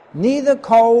 neither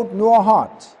cold nor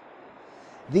hot.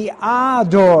 The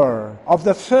ardor of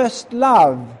the first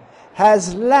love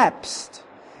has lapsed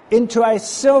into a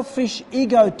selfish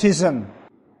egotism.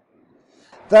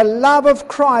 The love of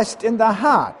Christ in the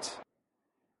heart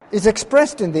is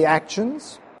expressed in the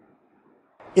actions.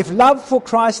 If love for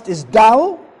Christ is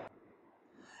dull,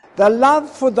 the love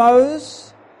for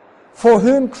those for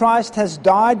whom Christ has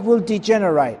died will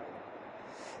degenerate.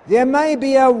 There may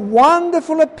be a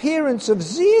wonderful appearance of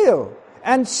zeal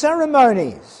and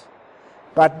ceremonies,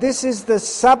 but this is the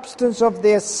substance of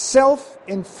their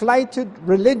self-inflated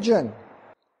religion.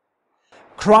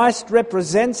 Christ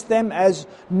represents them as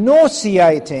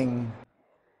nauseating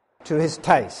to his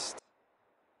taste.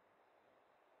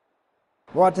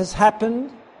 What has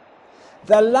happened?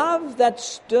 The love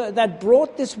that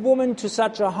brought this woman to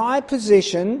such a high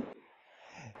position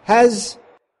has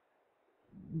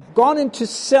gone into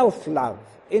self-love,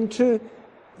 into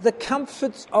the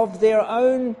comforts of their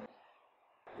own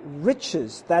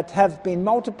riches that have been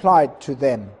multiplied to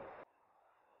them.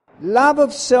 Love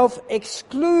of self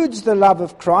excludes the love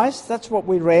of Christ. That's what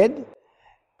we read.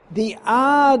 The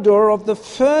ardor of the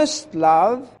first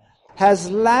love has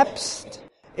lapsed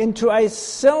into a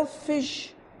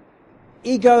selfish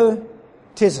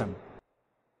egotism.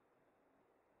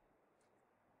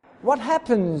 What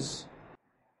happens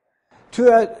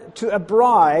to a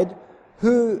bride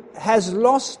who has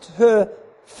lost her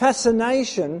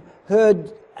fascination, her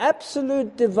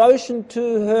absolute devotion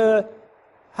to her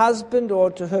husband or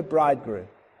to her bridegroom?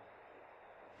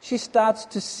 She starts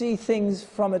to see things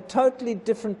from a totally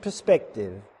different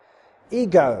perspective.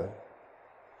 Ego.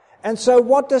 And so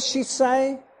what does she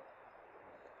say?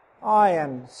 I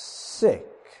am sick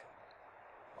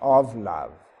of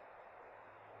love.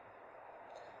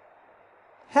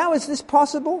 How is this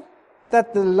possible,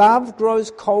 that the love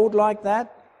grows cold like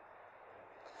that?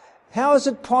 How is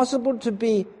it possible to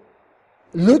be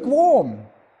lukewarm?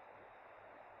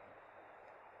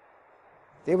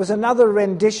 There was another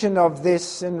rendition of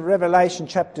this in Revelation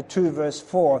chapter 2 verse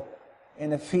 4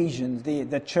 in Ephesians,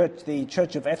 the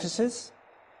church of Ephesus.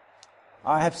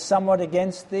 I have somewhat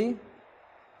against thee,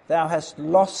 thou hast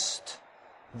lost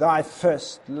thy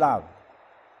first love.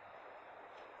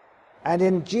 And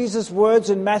in Jesus' words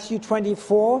in Matthew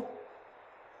 24,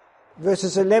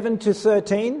 verses 11 to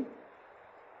 13,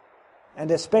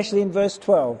 and especially in verse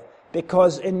 12,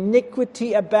 because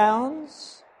iniquity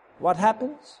abounds, what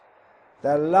happens?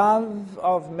 The love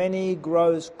of many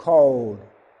grows cold.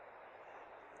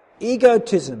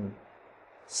 Egotism,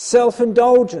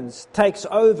 self-indulgence takes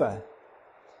over.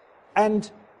 And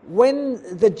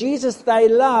when the Jesus they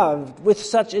loved with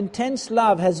such intense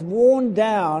love has worn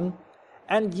down,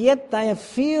 and yet they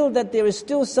feel that there is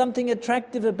still something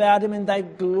attractive about him, and they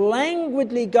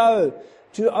languidly go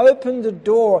to open the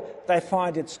door, they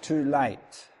find it's too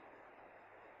late.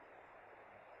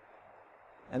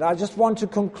 And I just want to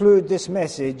conclude this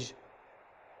message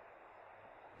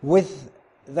with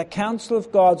the counsel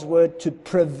of God's word to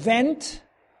prevent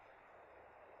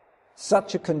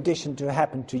such a condition to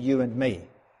happen to you and me.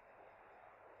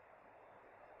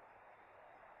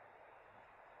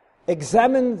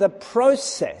 Examine the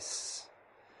process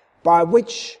by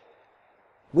which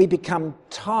we become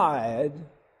tired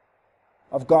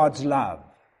of God's love.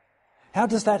 How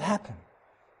does that happen?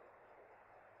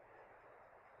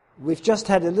 We've just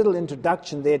had a little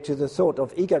introduction there to the thought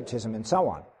of egotism and so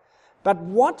on. But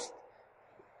what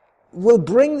will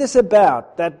bring this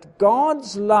about, that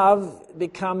God's love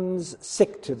becomes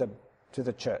sick to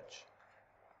the church?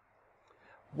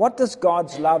 What does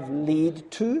God's love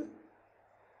lead to?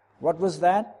 What was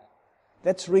that?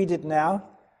 Let's read it now.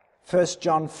 1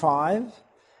 John 5.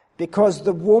 Because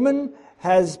the woman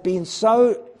has been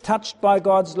so touched by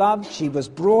God's love, she was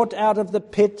brought out of the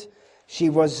pit,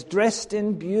 she was dressed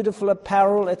in beautiful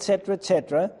apparel, etc.,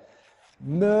 etc.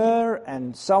 Myrrh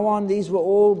and so on, these were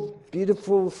all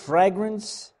beautiful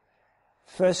fragrance.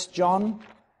 1 John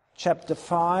chapter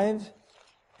 5,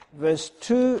 verse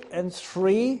 2 and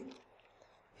 3.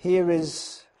 Here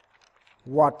is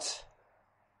what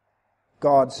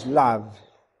God's love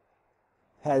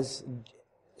has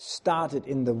started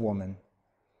in the woman.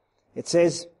 It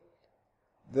says,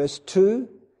 verse 2,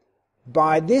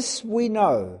 by this we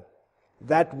know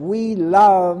that we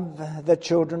love the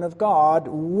children of God,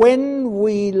 when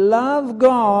we love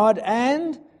God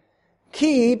and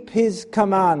keep his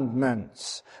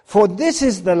commandments. For this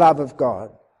is the love of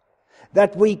God,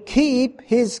 that we keep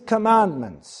his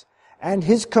commandments, and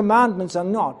his commandments are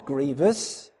not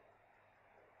grievous.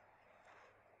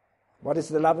 What is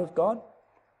the love of God?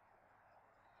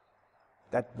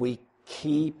 That we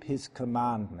keep his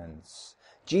commandments.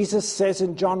 Jesus says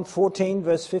in John 14,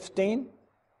 verse 15,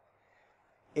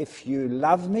 if you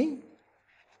love me,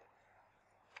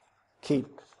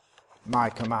 keep my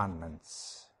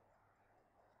commandments.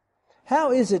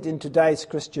 How is it in today's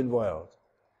Christian world?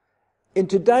 In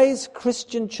today's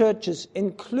Christian churches,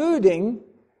 including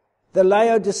the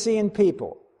Laodicean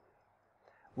people,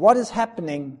 what is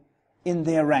happening in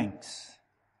their ranks?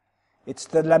 It's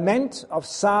the lament of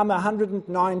Psalm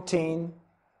 119,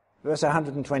 verse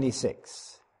 126.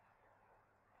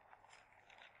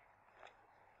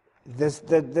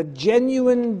 The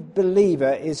genuine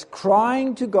believer is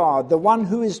crying to God, the one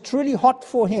who is truly hot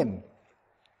for him,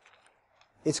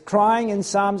 is crying in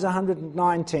Psalms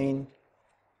 119,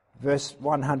 verse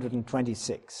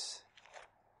 126.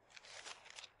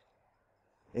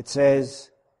 It says,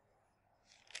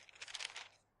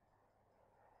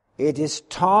 it is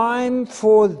time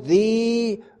for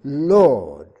thee,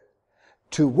 Lord,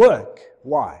 to work.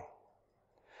 Why?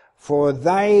 For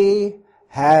they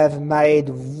have made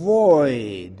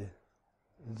void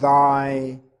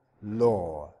thy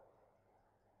law.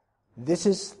 This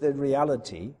is the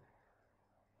reality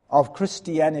of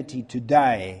Christianity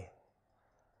today.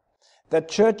 The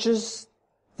churches,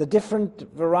 the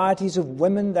different varieties of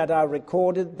women that are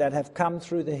recorded, that have come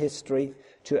through the history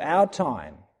to our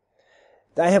time,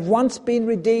 they have once been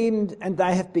redeemed and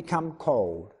they have become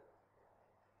cold,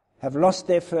 have lost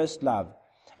their first love.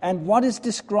 And what is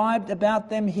described about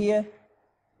them here?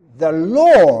 The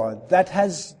law that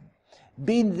has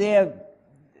been their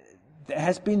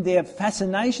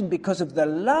fascination because of the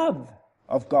love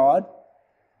of God,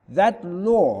 that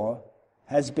law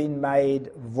has been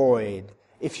made void.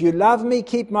 If you love me,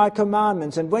 keep my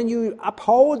commandments. And when you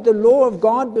uphold the law of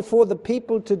God before the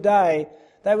people today,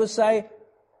 they will say,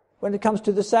 when it comes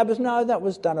to the Sabbath, no, that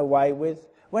was done away with.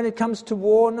 When it comes to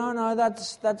war, no,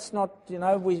 that's not,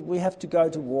 we have to go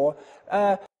to war.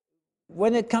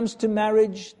 When it comes to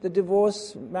marriage, the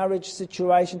marriage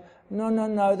situation,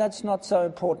 no, that's not so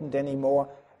important anymore.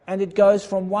 And it goes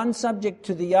from one subject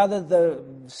to the other.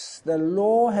 The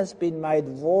law has been made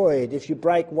void. If you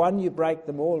break one, you break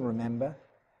them all, remember?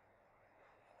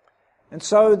 And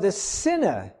so the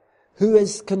sinner who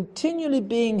is continually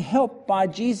being helped by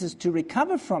Jesus to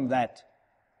recover from that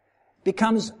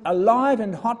becomes alive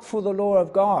and hot for the law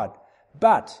of God.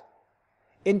 But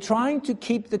in trying to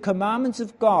keep the commandments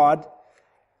of God,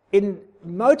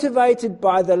 motivated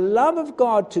by the love of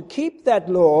God to keep that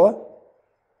law,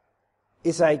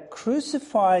 is a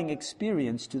crucifying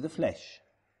experience to the flesh.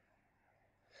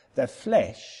 The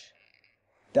flesh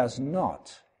does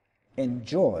not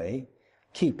enjoy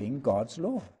keeping God's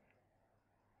law.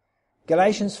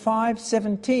 Galatians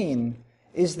 5:17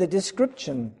 is the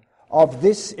description of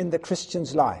this in the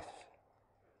Christian's life,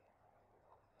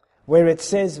 where it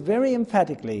says very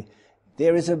emphatically,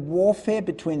 there is a warfare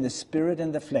between the spirit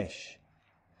and the flesh.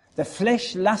 The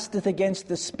flesh lusteth against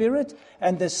the spirit,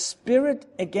 and the spirit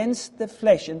against the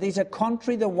flesh. And these are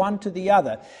contrary the one to the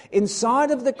other.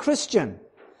 Inside of the Christian,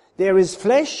 there is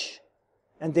flesh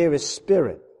and there is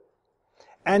spirit.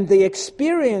 And the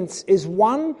experience is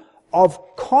one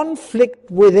of conflict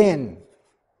within.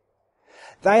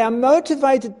 They are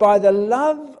motivated by the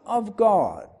love of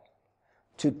God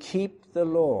to keep the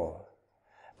law.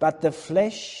 But the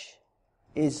flesh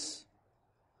is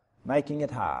making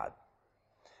it hard.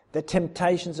 The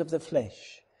temptations of the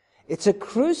flesh. It's a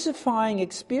crucifying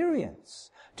experience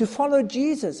to follow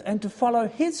Jesus and to follow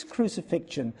his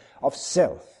crucifixion of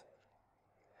self.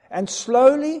 And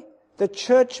slowly the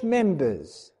church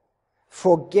members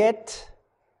forget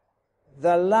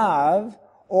the love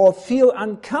or feel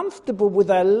uncomfortable with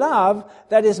a love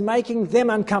that is making them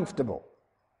uncomfortable.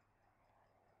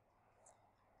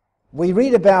 We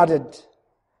read about it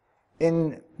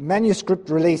in manuscript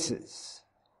releases.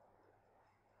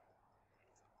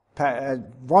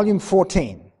 Volume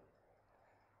 14.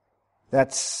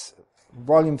 That's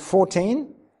volume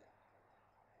 14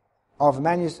 of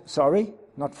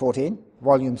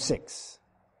volume 6.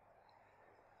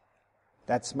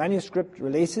 That's manuscript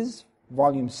releases,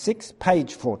 volume 6,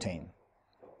 page 14.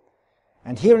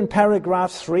 And here in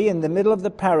paragraph 3, in the middle of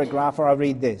the paragraph, I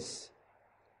read this.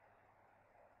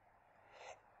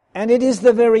 And it is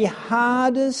the very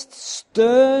hardest,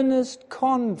 sternest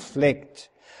conflict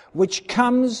which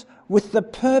comes with the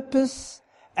purpose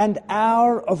and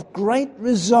hour of great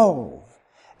resolve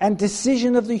and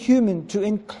decision of the human to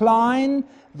incline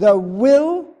the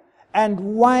will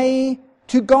and way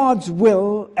to God's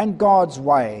will and God's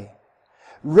way,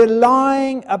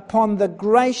 relying upon the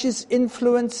gracious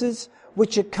influences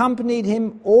which accompanied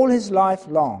him all his life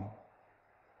long.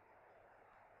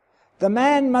 The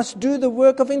man must do the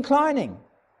work of inclining,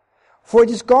 for it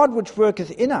is God which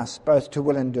worketh in us both to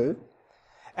will and do,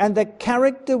 and the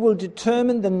character will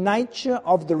determine the nature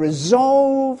of the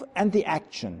resolve and the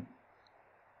action.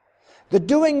 The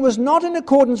doing was not in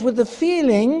accordance with the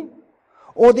feeling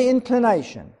or the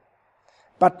inclination,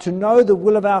 but to know the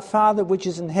will of our Father which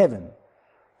is in heaven,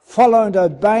 follow and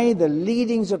obey the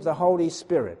leadings of the Holy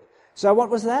Spirit. So what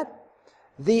was that?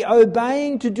 The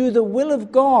obeying to do the will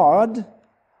of God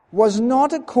was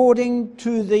not according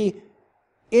to the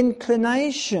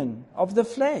inclination of the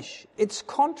flesh. It's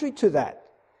contrary to that.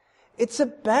 It's a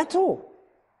battle.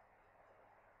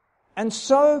 And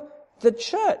so the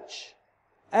church,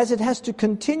 as it has to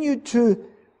continue to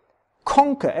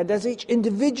conquer, and as each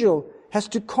individual has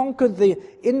to conquer the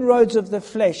inroads of the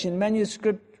flesh, in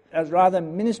Ministry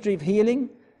of Healing,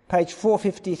 page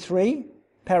 453,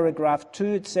 paragraph 2,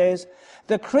 it says,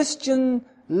 the Christian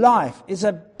life is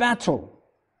a battle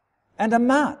and a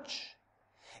march.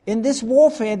 In this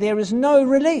warfare there is no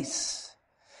release.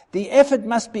 The effort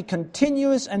must be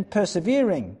continuous and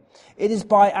persevering. It is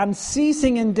by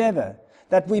unceasing endeavor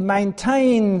that we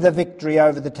maintain the victory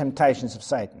over the temptations of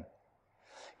Satan.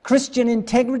 Christian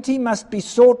integrity must be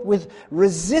sought with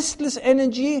resistless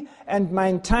energy and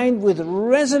maintained with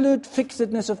resolute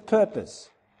fixedness of purpose.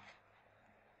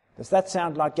 Does that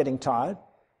sound like getting tired?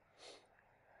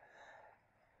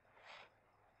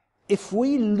 If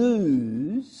we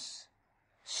lose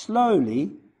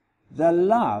slowly the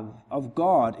love of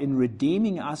God in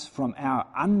redeeming us from our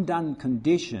undone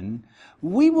condition,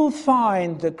 we will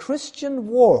find the Christian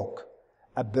walk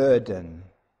a burden.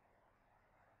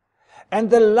 And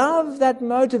the love that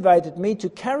motivated me to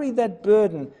carry that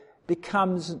burden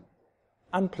becomes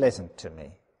unpleasant to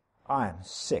me. I am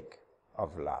sick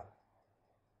of love.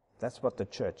 That's what the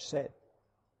church said.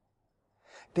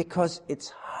 Because it's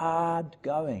hard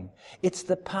going. It's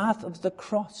the path of the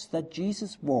cross that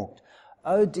Jesus walked.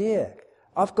 Oh dear,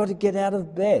 I've got to get out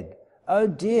of bed. Oh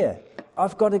dear,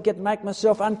 I've got to make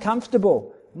myself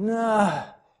uncomfortable. No.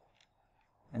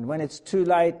 And when it's too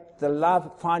late, the love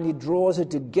finally draws her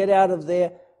to get out of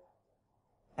there,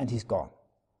 and he's gone.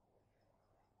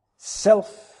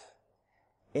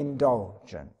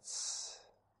 Self-indulgence.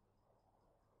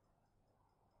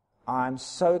 I'm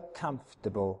so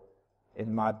comfortable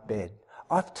in my bed.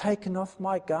 I've taken off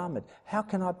my garment. How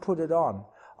can I put it on?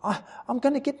 I'm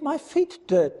going to get my feet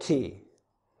dirty.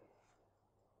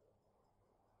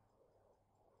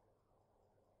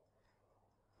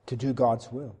 To do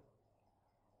God's will.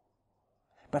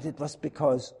 But it was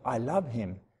because I love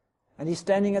him. And he's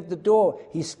standing at the door.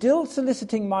 He's still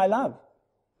soliciting my love.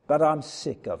 But I'm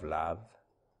sick of love.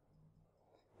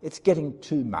 It's getting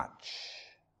too much.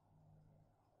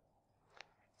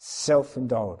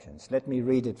 Self-indulgence. Let me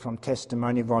read it from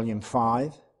Testimony, Volume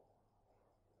 5.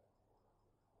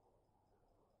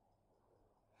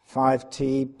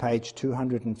 5T, page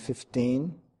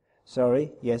 215.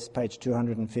 Sorry, yes, page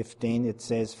 215. It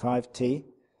says 5T.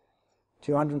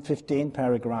 215,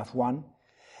 paragraph 1.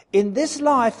 In this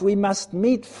life we must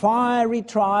meet fiery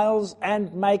trials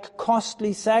and make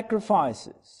costly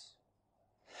sacrifices.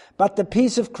 But the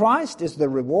peace of Christ is the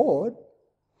reward.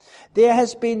 There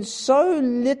has been so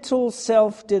little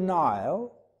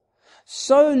self-denial,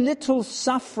 so little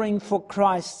suffering for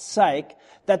Christ's sake,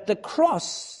 that the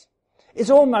cross is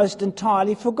almost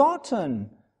entirely forgotten.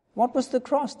 What was the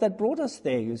cross that brought us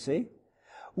there, you see?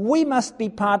 We must be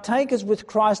partakers with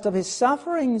Christ of his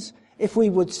sufferings if we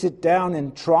would sit down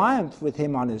in triumph with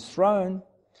him on his throne.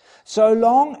 So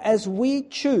long as we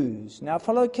choose, now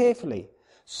follow carefully,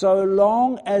 so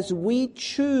long as we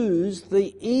choose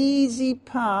the easy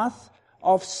path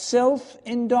of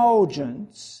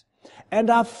self-indulgence and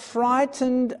are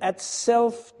frightened at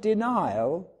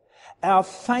self-denial, our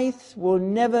faith will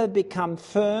never become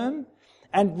firm,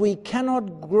 and we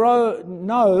cannot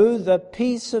know the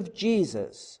peace of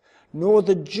Jesus, nor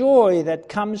the joy that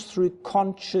comes through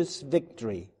conscious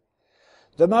victory.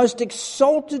 The most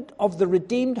exalted of the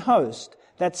redeemed host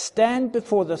that stand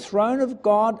before the throne of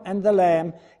God and the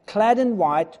Lamb, clad in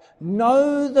white,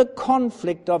 know the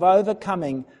conflict of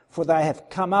overcoming, for they have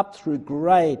come up through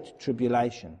great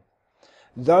tribulation.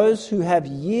 Those who have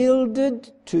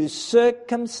yielded to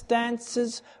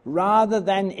circumstances rather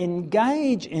than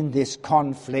engage in this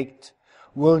conflict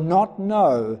will not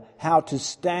know how to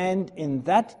stand in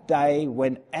that day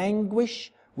when anguish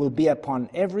will be upon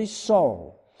every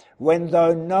soul, when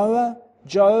though Noah,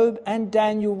 Job, and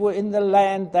Daniel were in the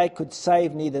land, they could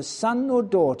save neither son nor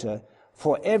daughter,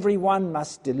 for everyone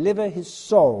must deliver his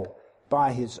soul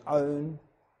by his own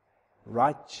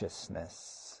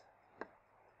righteousness.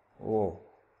 Oh.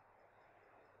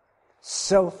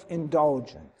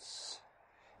 Self-indulgence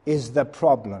is the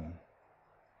problem.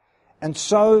 And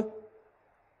so,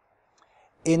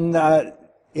 in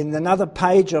another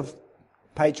page of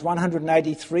page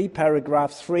 183,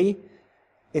 paragraph 3,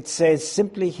 it says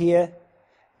simply here,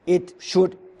 it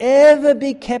should ever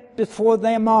be kept before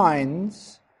their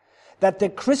minds that the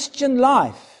Christian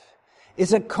life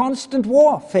is a constant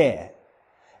warfare,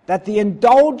 that the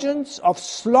indulgence of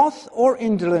sloth or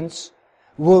indolence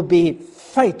will be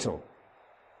fatal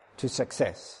to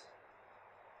success.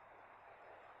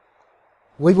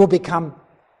 We will become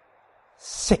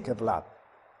sick of love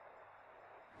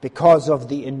because of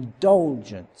the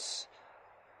indulgence,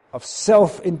 of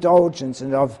self-indulgence,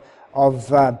 and of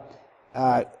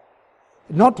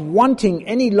not wanting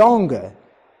any longer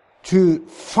to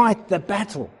fight the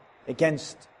battle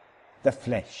against the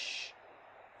flesh.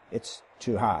 It's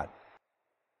too hard.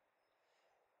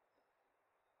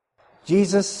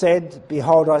 Jesus said,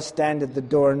 "Behold, I stand at the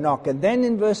door and knock." And then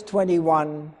in verse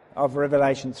 21 of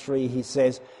Revelation 3, he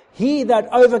says, "He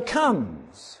that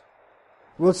overcomes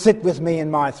will sit with me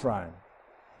in my throne,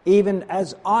 even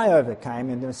as I overcame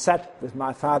and sat with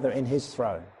my Father in his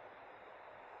throne."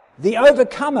 The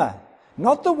overcomer,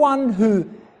 not the one who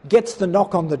gets the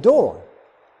knock on the door,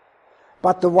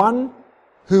 but the one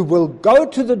who will go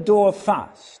to the door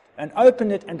fast and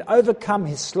open it and overcome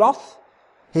his sloth,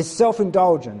 his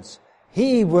self-indulgence.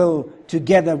 He will,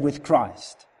 together with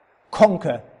Christ,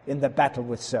 conquer in the battle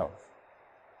with self.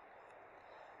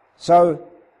 So,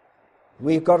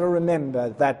 we've got to remember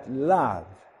that love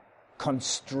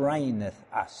constraineth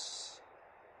us.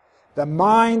 The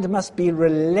mind must be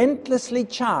relentlessly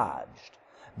charged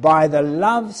by the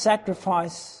love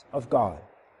sacrifice of God,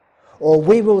 or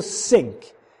we will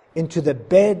sink into the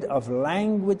bed of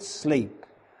languid sleep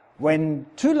when,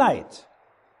 too late,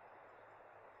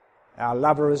 our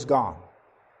lover is gone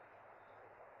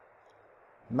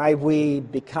May we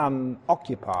become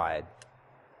occupied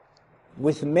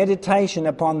with meditation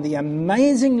upon the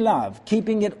amazing love,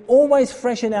 keeping it always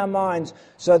fresh in our minds,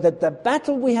 so that the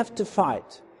battle we have to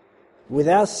fight with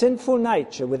our sinful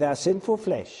nature, with our sinful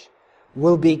flesh,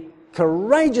 will be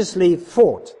courageously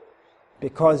fought,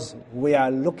 because we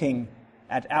are looking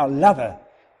at our lover,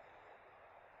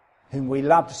 whom we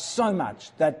love so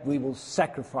much that we will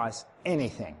sacrifice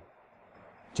anything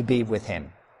to be with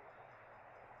him.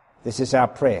 This is our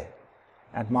prayer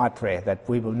and my prayer, that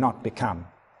we will not become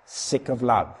sick of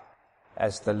love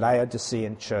as the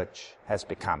Laodicean church has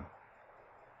become.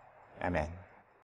 Amen.